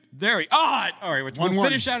 Shoot. There we all right, we'll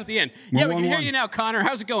finish out at the end. Yeah, we can hear you now, Connor.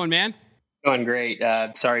 How's it going, man? Going great.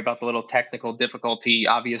 Sorry about the little technical difficulty.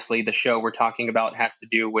 Obviously, the show we're talking about has to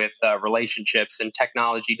do with relationships, and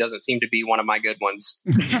technology doesn't seem to be one of my good ones.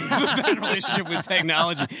 Bad relationship with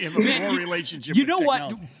technology. Relationship. You know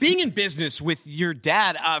what? Being in business with your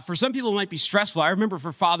dad, for some people, it might be stressful. I remember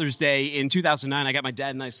for Father's Day in 2009, I got my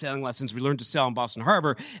dad and I sailing lessons. We learned to sail in Boston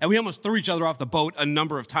Harbor, and we almost threw each other off the boat a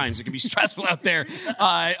number of times. It can be stressful out there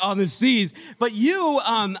on the seas. But you,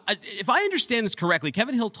 if I understand this correctly,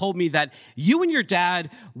 Kevin Hill told me that you and your dad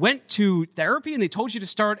went to therapy and they told you to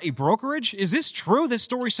start a brokerage. Is this true? This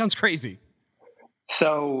story sounds crazy.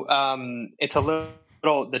 So it's a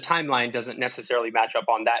little, the timeline doesn't necessarily match up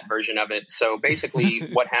on that version of it. So basically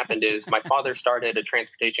what happened is my father started a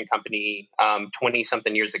transportation company 20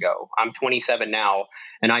 something years ago. I'm 27 now,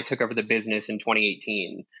 and I took over the business in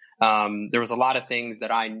 2018. There was a lot of things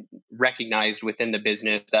that I recognized within the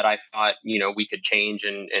business that I thought, we could change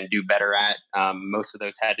and do better at. Most of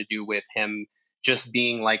those had to do with him just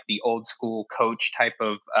being like the old school coach type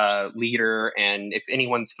of leader. And if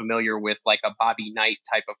anyone's familiar with like a Bobby Knight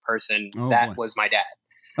type of person, that was my dad.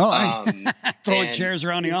 Throwing chairs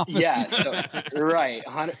around the office. Yeah, right.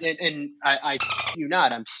 And I you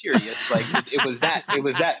not, I'm serious. Like it was that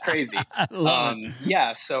crazy.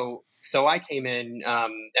 Yeah. So I came in and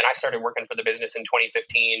I started working for the business in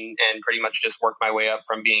 2015 and pretty much just worked my way up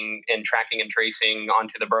from being in tracking and tracing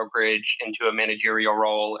onto the brokerage into a managerial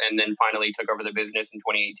role, and then finally took over the business in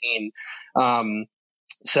 2018.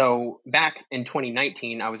 So back in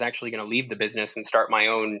 2019, I was actually going to leave the business and start my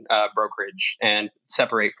own brokerage and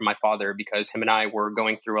separate from my father because him and I were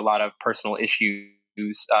going through a lot of personal issues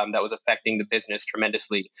that was affecting the business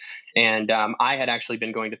tremendously. And I had actually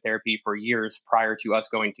been going to therapy for years prior to us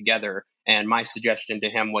going together. And my suggestion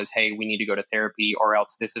to him was, hey, we need to go to therapy or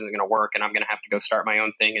else this isn't going to work. And I'm going to have to go start my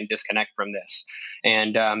own thing and disconnect from this.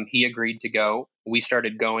 And he agreed to go. We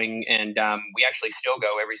started going, and we actually still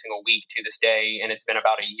go every single week to this day. And it's been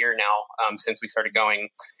about a year now since we started going.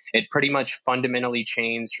 It pretty much fundamentally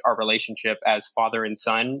changed our relationship as father and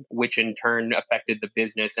son, which in turn affected the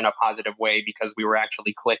business in a positive way because we were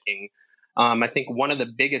actually clicking. I think one of the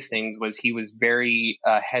biggest things was he was very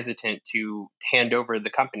hesitant to hand over the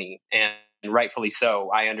company, and rightfully so.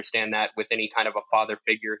 I understand that with any kind of a father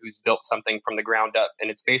figure who's built something from the ground up, and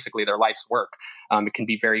it's basically their life's work. It can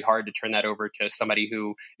be very hard to turn that over to somebody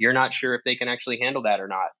who you're not sure if they can actually handle that or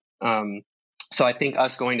not. So I think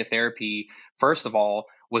us going to therapy, first of all,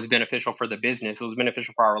 was beneficial for the business. It was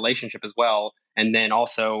beneficial for our relationship as well. And then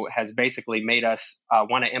also has basically made us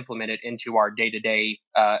want to implement it into our day-to-day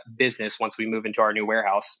business once we move into our new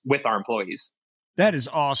warehouse with our employees. That is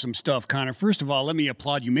awesome stuff, Connor. First of all, let me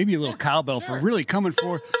applaud you. Maybe a little cowbell for really coming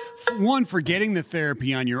for one, for getting the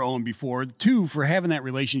therapy on your own before. 2, for having that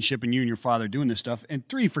relationship and you and your father doing this stuff. And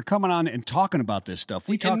 3, for coming on and talking about this stuff.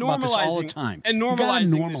 We talk about this all the time. And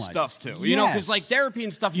normalizing this stuff, too. Yes. You know, because like therapy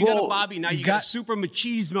and stuff, you got a Bobby, now you got a super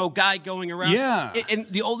machismo guy going around. Yeah. And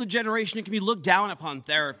the older generation, it can be looked down upon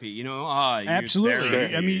therapy, you know. Absolutely.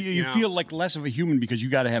 Therapy, I mean, you feel like less of a human because you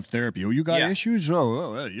got to have therapy. Oh, you got issues?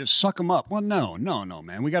 Oh, you suck them up. Well, no.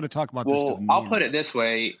 man. We got to talk about this. Well, I'll put it this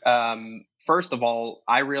way. First of all,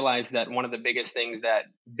 I realize that one of the biggest things that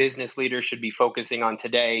business leaders should be focusing on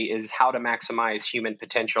today is how to maximize human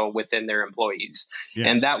potential within their employees. Yeah.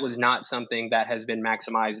 And that was not something that has been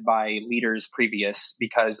maximized by leaders previous,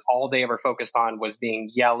 because all they ever focused on was being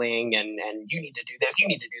yelling and you need to do this, you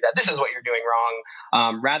need to do that, this is what you're doing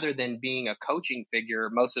wrong. Rather than being a coaching figure,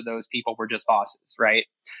 most of those people were just bosses, right?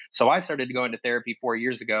 So I started to go into therapy 4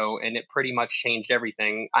 years ago, and it pretty much changed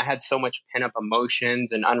everything. I had so much pent-up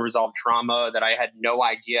emotions and unresolved trauma that I had no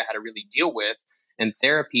idea how to really deal with. And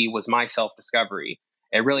therapy was my self-discovery.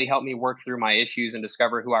 It really helped me work through my issues and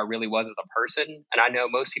discover who I really was as a person. And I know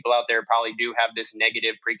most people out there probably do have this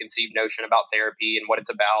negative preconceived notion about therapy and what it's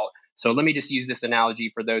about. So let me just use this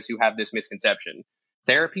analogy for those who have this misconception.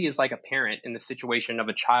 Therapy is like a parent in the situation of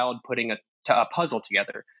a child putting a puzzle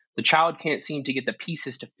together. The child can't seem to get the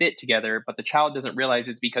pieces to fit together, but the child doesn't realize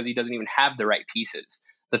it's because he doesn't even have the right pieces.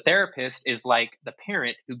 The therapist is like the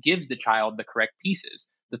parent who gives the child the correct pieces.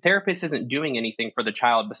 The therapist isn't doing anything for the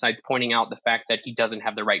child besides pointing out the fact that he doesn't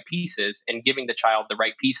have the right pieces and giving the child the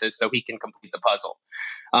right pieces so he can complete the puzzle.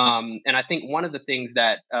 And I think one of the things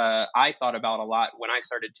that I thought about a lot when I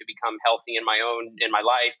started to become healthy in my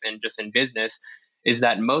life and just in business is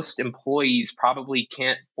that most employees probably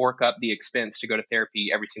can't fork up the expense to go to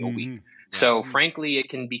therapy every single week. So frankly, it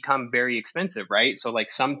can become very expensive, right? So like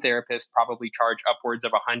some therapists probably charge upwards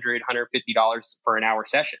of $100, $150 for an hour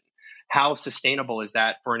session. How sustainable is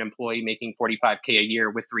that for an employee making $45K a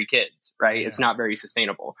year with 3 kids, right? Yeah. It's not very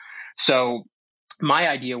sustainable. So my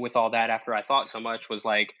idea with all that, after I thought so much, was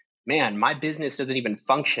like, man, my business doesn't even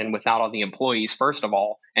function without all the employees, first of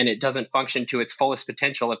all, and it doesn't function to its fullest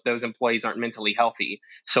potential if those employees aren't mentally healthy.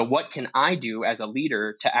 So what can I do as a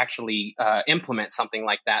leader to actually implement something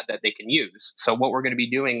like that they can use? So what we're going to be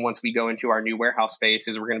doing once we go into our new warehouse space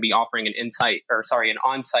is we're going to be offering an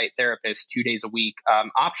on-site therapist 2 days a week,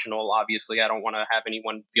 optional. Obviously, I don't want to have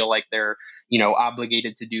anyone feel like they're,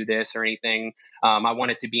 obligated to do this or anything. I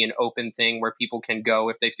want it to be an open thing where people can go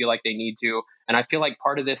if they feel like they need to. And I feel like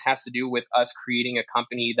part of this has to do with us creating a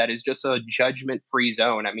company that is just a judgment-free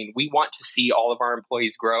zone. I mean, we want to see all of our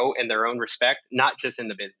employees grow in their own respect, not just in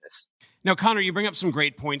the business. Now, Connor, you bring up some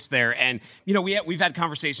great points there. And, we've had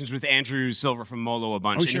conversations with Andrew Silver from Molo a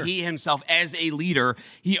bunch. Sure. And he himself, as a leader,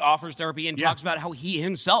 he offers therapy and talks about how he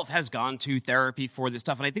himself has gone to therapy for this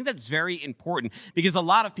stuff. And I think that's very important because a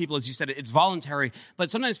lot of people, as you said, it's voluntary.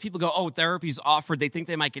 But sometimes people go, oh, therapy's offered. They think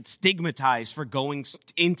they might get stigmatized for going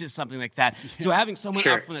into something like that. So having someone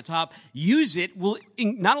up from the top use it will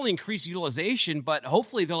not only increase utilization, but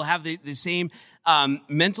hopefully they'll have the same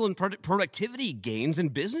mental and productivity gains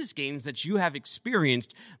and business gains that you have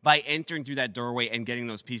experienced by entering through that doorway and getting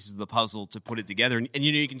those pieces of the puzzle to put it together. And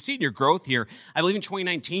you can see in your growth here. I believe in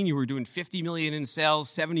 2019 you were doing $50 million in sales,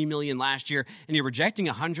 $70 million last year, and you're projecting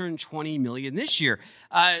 $120 million this year.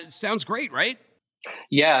 Sounds great, right?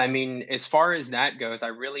 Yeah, I mean, as far as that goes, I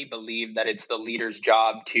really believe that it's the leader's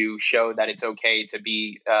job to show that it's okay to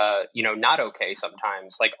be, not okay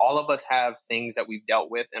sometimes. Like all of us have things that we've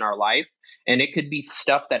dealt with in our life, and it could be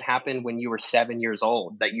stuff that happened when you were 7 years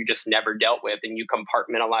old that you just never dealt with and you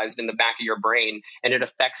compartmentalized in the back of your brain, and it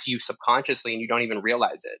affects you subconsciously and you don't even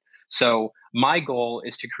realize it. So my goal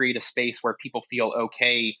is to create a space where people feel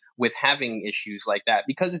okay with having issues like that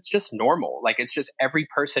because it's just normal. Like it's just every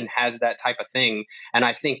person has that type of thing. And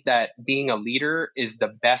I think that being a leader is the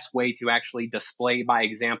best way to actually display by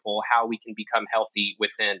example how we can become healthy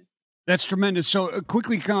within. That's tremendous. So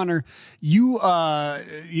quickly, Connor, you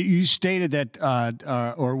stated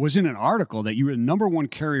that, or was in an article that you were the number one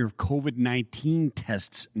carrier of COVID-19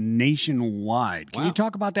 tests nationwide. Can you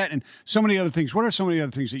talk about that and so many other things? What are some of the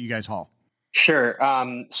other things that you guys haul? Sure.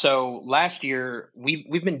 So last year,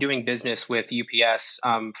 we've been doing business with UPS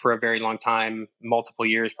for a very long time, multiple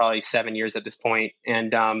years, probably 7 years at this point.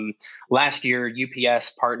 And last year,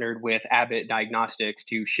 UPS partnered with Abbott Diagnostics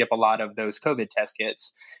to ship a lot of those COVID test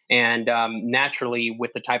kits. And naturally,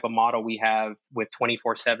 with the type of model we have with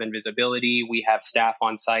 24/7 visibility, we have staff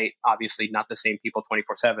on site, obviously not the same people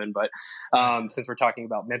 24/7, but since we're talking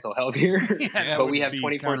about mental health here, but we have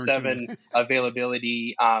 24/7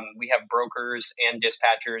 availability. We have brokers and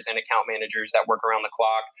dispatchers and account managers that work around the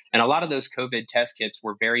clock. And a lot of those COVID test kits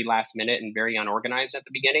were very last minute and very unorganized at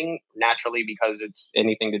the beginning, naturally, because it's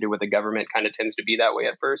anything to do with the government kind of tends to be that way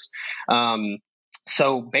at first.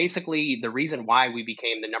 So basically, the reason why we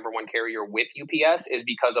became the number one carrier with UPS is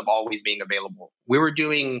because of always being available. We were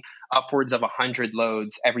doing upwards of 100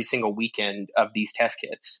 loads every single weekend of these test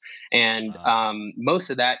kits. And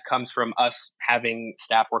most of that comes from us having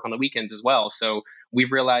staff work on the weekends as well. So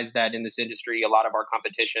we've realized that in this industry, a lot of our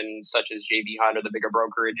competition, such as JB Hunt or the bigger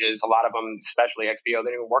brokerages, a lot of them, especially XPO,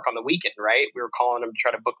 they don't work on the weekend, right? We were calling them to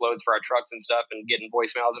try to book loads for our trucks and stuff and getting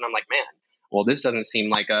voicemails. And I'm like, man, well, this doesn't seem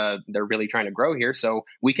like they're really trying to grow here. So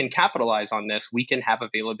we can capitalize on this. We can have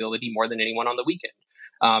availability more than anyone on the weekend.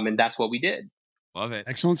 And that's what we did. Love it.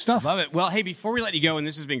 Excellent stuff. Love it. Well, hey, before we let you go, and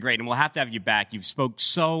this has been great, and we'll have to have you back. You've spoke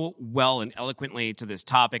so well and eloquently to this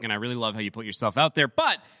topic, and I really love how you put yourself out there.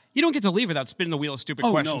 But you don't get to leave without spinning the wheel of stupid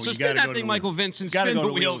questions. No, so spin that thing, Michael Vincent. Spin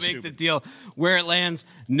the wheel, make the deal. Where it lands,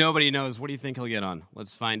 nobody knows. What do you think he'll get on?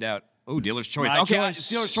 Let's find out. Oh, dealer's choice. It's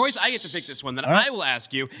dealer's choice. I get to pick this one. Then I will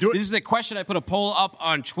ask you. This is a question I put a poll up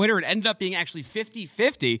on Twitter. It ended up being actually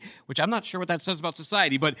 50-50, which I'm not sure what that says about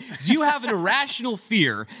society. But do you have an irrational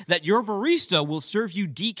fear that your barista will serve you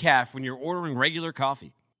decaf when you're ordering regular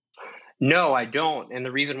coffee? No, I don't. And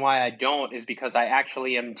the reason why I don't is because I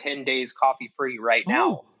actually am 10 days coffee free right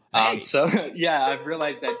now. So yeah, I've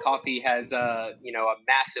realized that coffee has a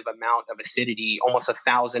massive amount of acidity, almost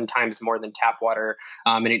 1,000 times more than tap water,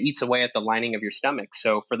 and it eats away at the lining of your stomach.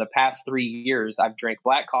 So for the past 3 years, I've drank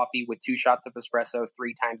black coffee with 2 shots of espresso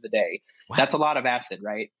 3 times a day. Wow. That's a lot of acid,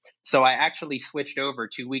 right? So I actually switched over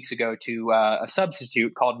 2 weeks ago to a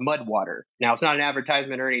substitute called Mud Water. Now, it's not an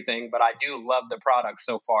advertisement or anything, but I do love the product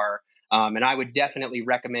so far. And I would definitely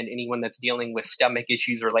recommend anyone that's dealing with stomach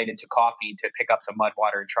issues related to coffee to pick up some Mud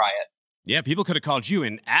Water and try it. Yeah, people could have called you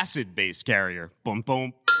an acid-based carrier. Boom,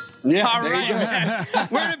 boom. Yeah. All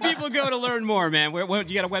right. Where do people go to learn more, man? Where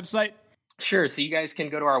you got a website? Sure. So you guys can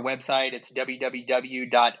go to our website. It's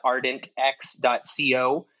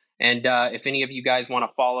www.ardentx.co. And if any of you guys want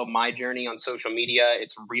to follow my journey on social media,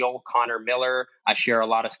 it's Real Connor Miller. I share a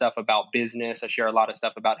lot of stuff about business. I share a lot of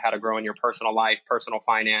stuff about how to grow in your personal life, personal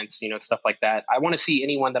finance, stuff like that. I want to see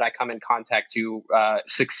anyone that I come in contact to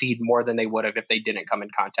succeed more than they would have if they didn't come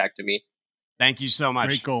in contact to me. Thank you so much.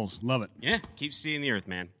 Great goals. Love it. Yeah, keep seeing the earth,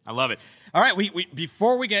 man. I love it. All right, we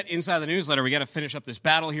before we get inside the newsletter, we got to finish up this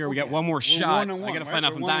battle here. We got one more shot. I got to find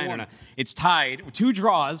out if I'm dying or not. It's tied. 2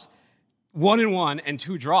 draws. 1-1 and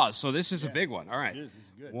 2 draws. So this is a big one. All right. This is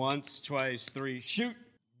good. Once, twice, 3, shoot.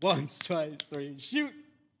 Once, twice, 3, shoot.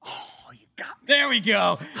 Oh, you got me. There we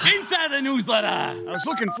go. Inside the newsletter. I was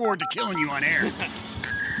looking forward to killing you on air.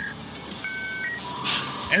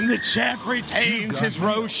 And the champ retains his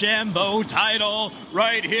Rochambeau title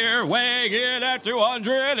right here, weighing in at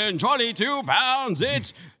 222 pounds.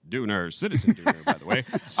 It's Dooner, Citizen Dooner, by the way.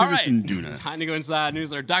 Citizen Dooner. Time to go inside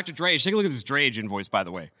newsletter. Dr. Drage, take a look at this Drage invoice, by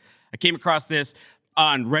the way. I came across this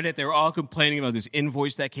on Reddit. They were all complaining about this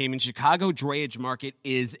invoice that came in. Chicago drayage market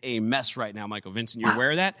is a mess right now, Michael Vincent. You're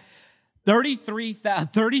aware of that?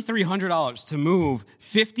 $3,300 to move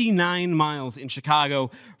 59 miles in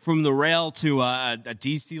Chicago from the rail to a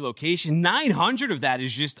DC location. 900 of that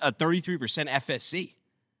is just a 33% FSC.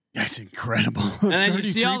 That's incredible. And then you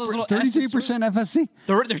see all those little 33% FSC?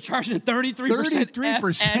 They're charging 33%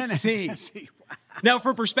 FSC. Now,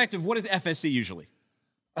 for perspective, what is FSC usually?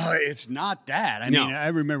 It's not that. I mean, I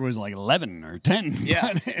remember it was like 11 or 10.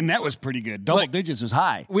 Yeah. And that was pretty good. Double digits was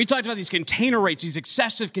high. We talked about these container rates, these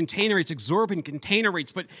excessive container rates, exorbitant container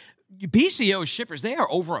rates, but BCO shippers, they are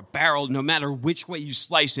over a barrel no matter which way you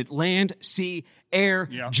slice it. Land, sea, air,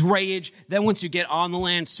 drayage. Then once you get on the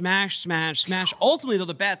land, smash. Ultimately, though,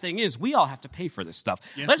 the bad thing is we all have to pay for this stuff.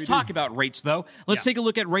 Yes, Let's talk about rates, though. Let's take a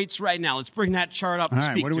look at rates right now. Let's bring that chart up and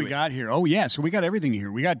speak to it. What do we got here? Oh, yeah. So we got everything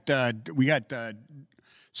here. We got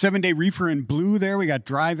 7-day reefer in blue there. We got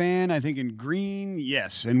dry van, I think, in green.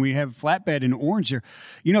 Yes. And we have flatbed in orange here.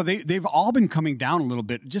 They've all been coming down a little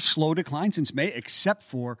bit, just slow decline since May, except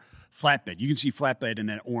for flatbed. You can see flatbed and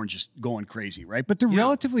that orange just going crazy, right? But they're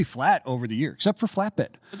relatively flat over the year, except for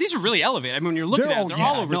flatbed. But these are really elevated. I mean, when you're looking at them, they're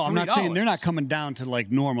all over $3. No, I'm not saying they're not coming down to like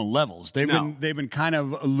normal levels. They've been kind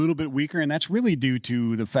of a little bit weaker, and that's really due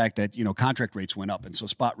to the fact that, contract rates went up, and so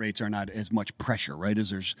spot rates are not as much pressure, right? As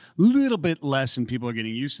there's a little bit less, and people are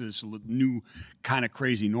getting used to this new kind of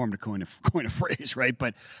crazy norm to coin a phrase, right?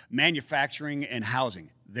 But manufacturing and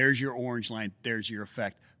housing, there's your orange line, there's your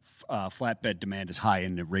effect. Flatbed demand is high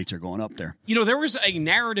and the rates are going up there. There was a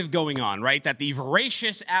narrative going on, right, that the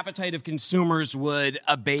voracious appetite of consumers would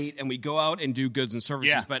abate and we go out and do goods and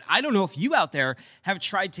services. Yeah. But I don't know if you out there have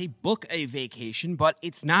tried to book a vacation, but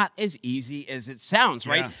it's not as easy as it sounds,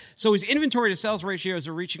 right? Yeah. So as inventory to sales ratios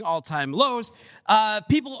are reaching all-time lows,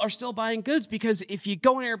 people are still buying goods because if you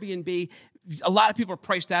go on Airbnb, a lot of people are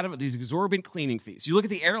priced out of it, these exorbitant cleaning fees. You look at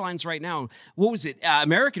the airlines right now. What was it?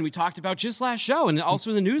 American, we talked about just last show, and also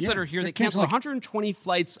in the newsletter here, they canceled 120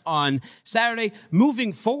 flights on Saturday.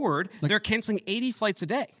 Moving forward, they're canceling 80 flights a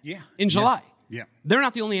day in July. Yeah. They're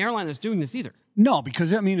not the only airline that's doing this either. No,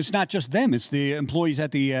 because, I mean, it's not just them. It's the employees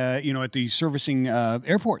at the, at the servicing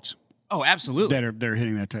airports. Oh, absolutely. They're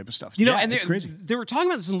hitting that type of stuff. And it's crazy. They were talking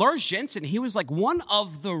about this, and Lars Jensen, he was like, one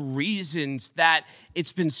of the reasons that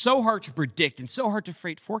it's been so hard to predict and so hard to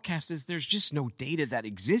freight forecast is there's just no data that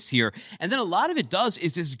exists here. And then a lot of it does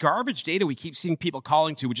is this garbage data we keep seeing people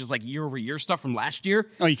calling to, which is like year-over-year stuff from last year.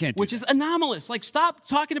 Oh, you can't do Which is anomalous. Like, stop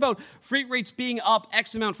talking about freight rates being up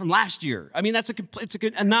X amount from last year. I mean, it's a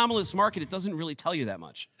good anomalous market. It doesn't really tell you that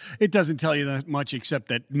much. It doesn't tell you that much, except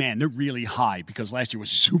that, man, they're really high because last year was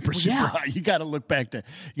super high. You got to look back to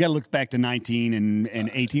 19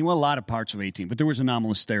 and 18. Well, a lot of parts of 18, but there was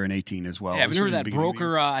anomalous there in 18 as well. Yeah, I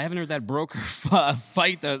haven't heard that broker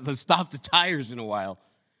fight the stop the tires in a while.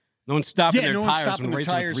 No one's stopping their tires when rates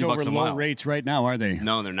are $3 over a low mile. rates right now, are they?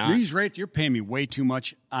 No, they're not. These rates, you're paying me way too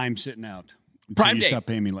much. I'm sitting out. Prime Day. Stop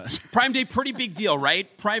paying me less. Prime Day, pretty big deal,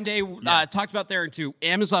 right? Prime Day talked about there into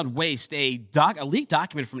Amazon Waste. A leaked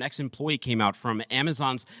document from an ex-employee came out from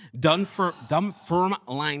Amazon's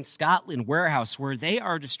Dunfermline, Scotland warehouse, where they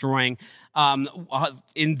are destroying.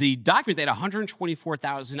 In the document, they had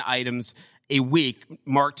 124,000 items a week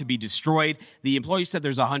marked to be destroyed. The employee said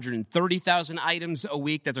there's 130,000 items a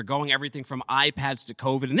week that they're going everything from iPads to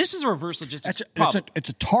COVID. And this is a reverse logistics problem. It's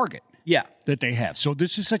a target. Yeah. That they have. So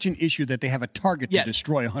this is such an issue that they have a target to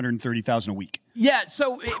destroy 130,000 a week. Yeah.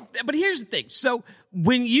 So, but here's the thing. So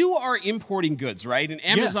when you are importing goods, right, and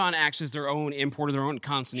Amazon acts as their own importer, their own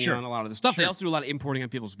consignee on a lot of the stuff. They also do a lot of importing on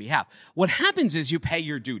people's behalf. What happens is you pay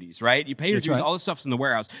your duties, right? You pay your duties. Right. All this stuff's in the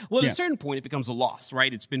warehouse. Well, at a certain point, it becomes a loss,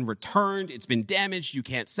 right? It's been returned. It's been damaged. You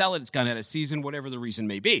can't sell it. It's gone out of season, whatever the reason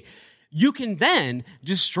may be. You can then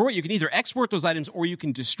destroy. You can either export those items or you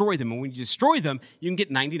can destroy them. And when you destroy them, you can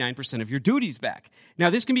get 99% of your duties back. Now,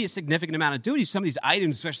 this can be a significant amount of duties. Some of these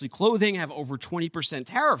items, especially clothing, have over 20%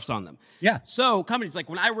 tariffs on them. Yeah. So companies like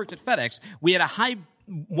when I worked at FedEx, we had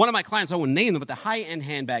one of my clients, I won't name them, but the high-end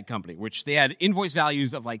handbag company, which they had invoice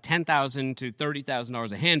values of like $10,000 to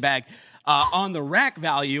 $30,000 a handbag. On the rack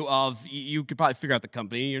value of, you could probably figure out the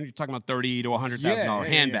company, you're talking about $30,000 to $100,000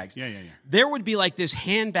 handbags. Yeah. There would be like this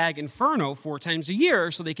handbag inferno 4 times a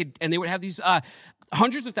year, so they would have these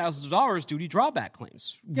hundreds of thousands of dollars duty drawback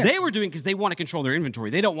claims. Yeah. They were doing because they want to control their inventory.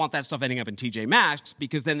 They don't want that stuff ending up in TJ Maxx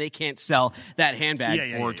because then they can't sell that handbag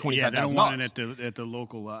for $25,000. Yeah, they don't want it at the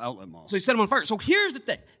local outlet mall. So you set them on fire. So here's the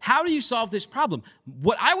thing. How do you solve this problem?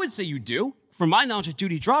 What I would say you do, from my knowledge, of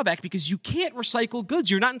duty drawback, because you can't recycle goods.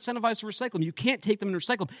 You're not incentivized to recycle them. You can't take them and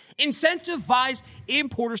recycle them. Incentivize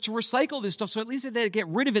importers to recycle this stuff, so at least if they get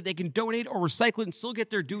rid of it, they can donate or recycle it and still get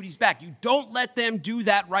their duties back. You don't let them do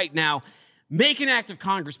that right now. Make an act of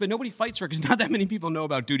Congress, but nobody fights for it because not that many people know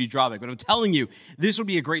about duty drawback. But I'm telling you, this would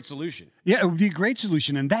be a great solution. Yeah, it would be a great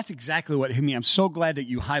solution, and that's exactly what hit me. I'm so glad that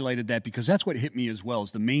you highlighted that because that's what hit me as well,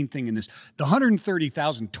 is the main thing in this. The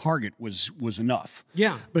 130,000 target was enough.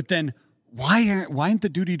 Yeah. But then why aren't the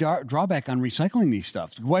duty drawback on recycling these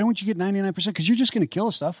stuff? Why don't you get 99%? Because you're just going to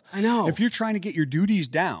kill stuff. I know. If you're trying to get your duties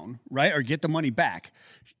down, right, or get the money back,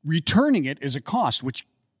 returning it is a cost, which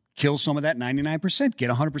kills some of that 99%. Get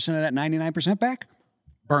 100% of that 99% back,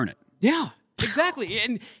 burn it. Yeah, exactly.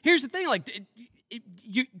 And here's the thing, like,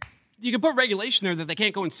 you can put regulation there that they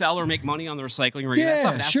can't go and sell or make money on the recycling or any of that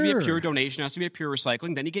stuff. It has to be a pure donation. It has to be a pure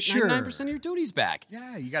recycling. Then you get 99% of your duties back.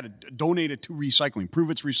 Yeah, you got to donate it to recycling. Prove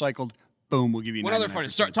it's recycled. Boom, we'll give you 99%. One other fun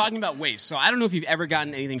is start talking about waste. So I don't know if you've ever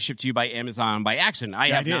gotten anything shipped to you by Amazon by accident.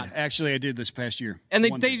 I did. Not. Actually, I did this past year. And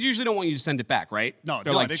they usually don't want you to send it back, right? No,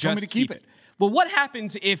 they told me to keep it. Well, what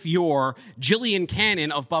happens if you're Jillian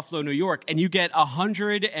Cannon of Buffalo, New York, and you get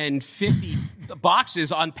 150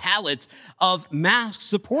 boxes on pallets of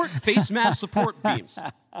face mask support beams?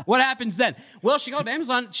 What happens then? Well, she called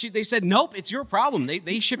Amazon. They said, nope, it's your problem.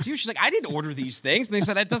 They shipped to you. She's like, I didn't order these things. And they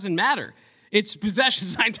said, that doesn't matter. It's possession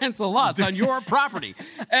 9/10 of the law. It's on your property.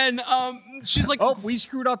 And she's like, oh, we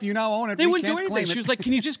screwed up. You now own it. They wouldn't do anything. She was like,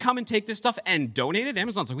 can you just come and take this stuff and donate it?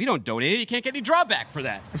 Amazon's like, we don't donate it. You can't get any drawback for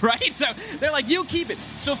that. Right? So they're like, you keep it.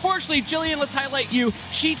 So fortunately, Jillian, let's highlight you.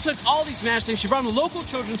 She took all these masks and she brought them to the local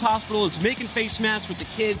children's hospital. Is making face masks with the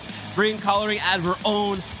kids, bringing coloring out of her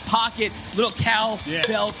own pocket. Little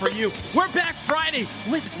cowbell for you. We're back Friday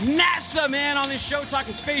with NASA, man, on this show,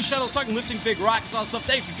 talking space shuttles, talking lifting big rockets, all that stuff.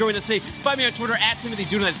 Thanks for joining us today. Find me on Twitter at Timothy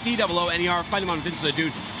Dooner. That's DOONER. Find him on Vince the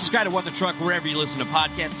Dude. Subscribe to What the Truck wherever you listen to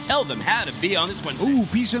podcasts. Tell them how to be on this Wednesday. Ooh,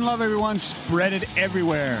 peace and love, everyone. Spread it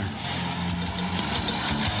everywhere.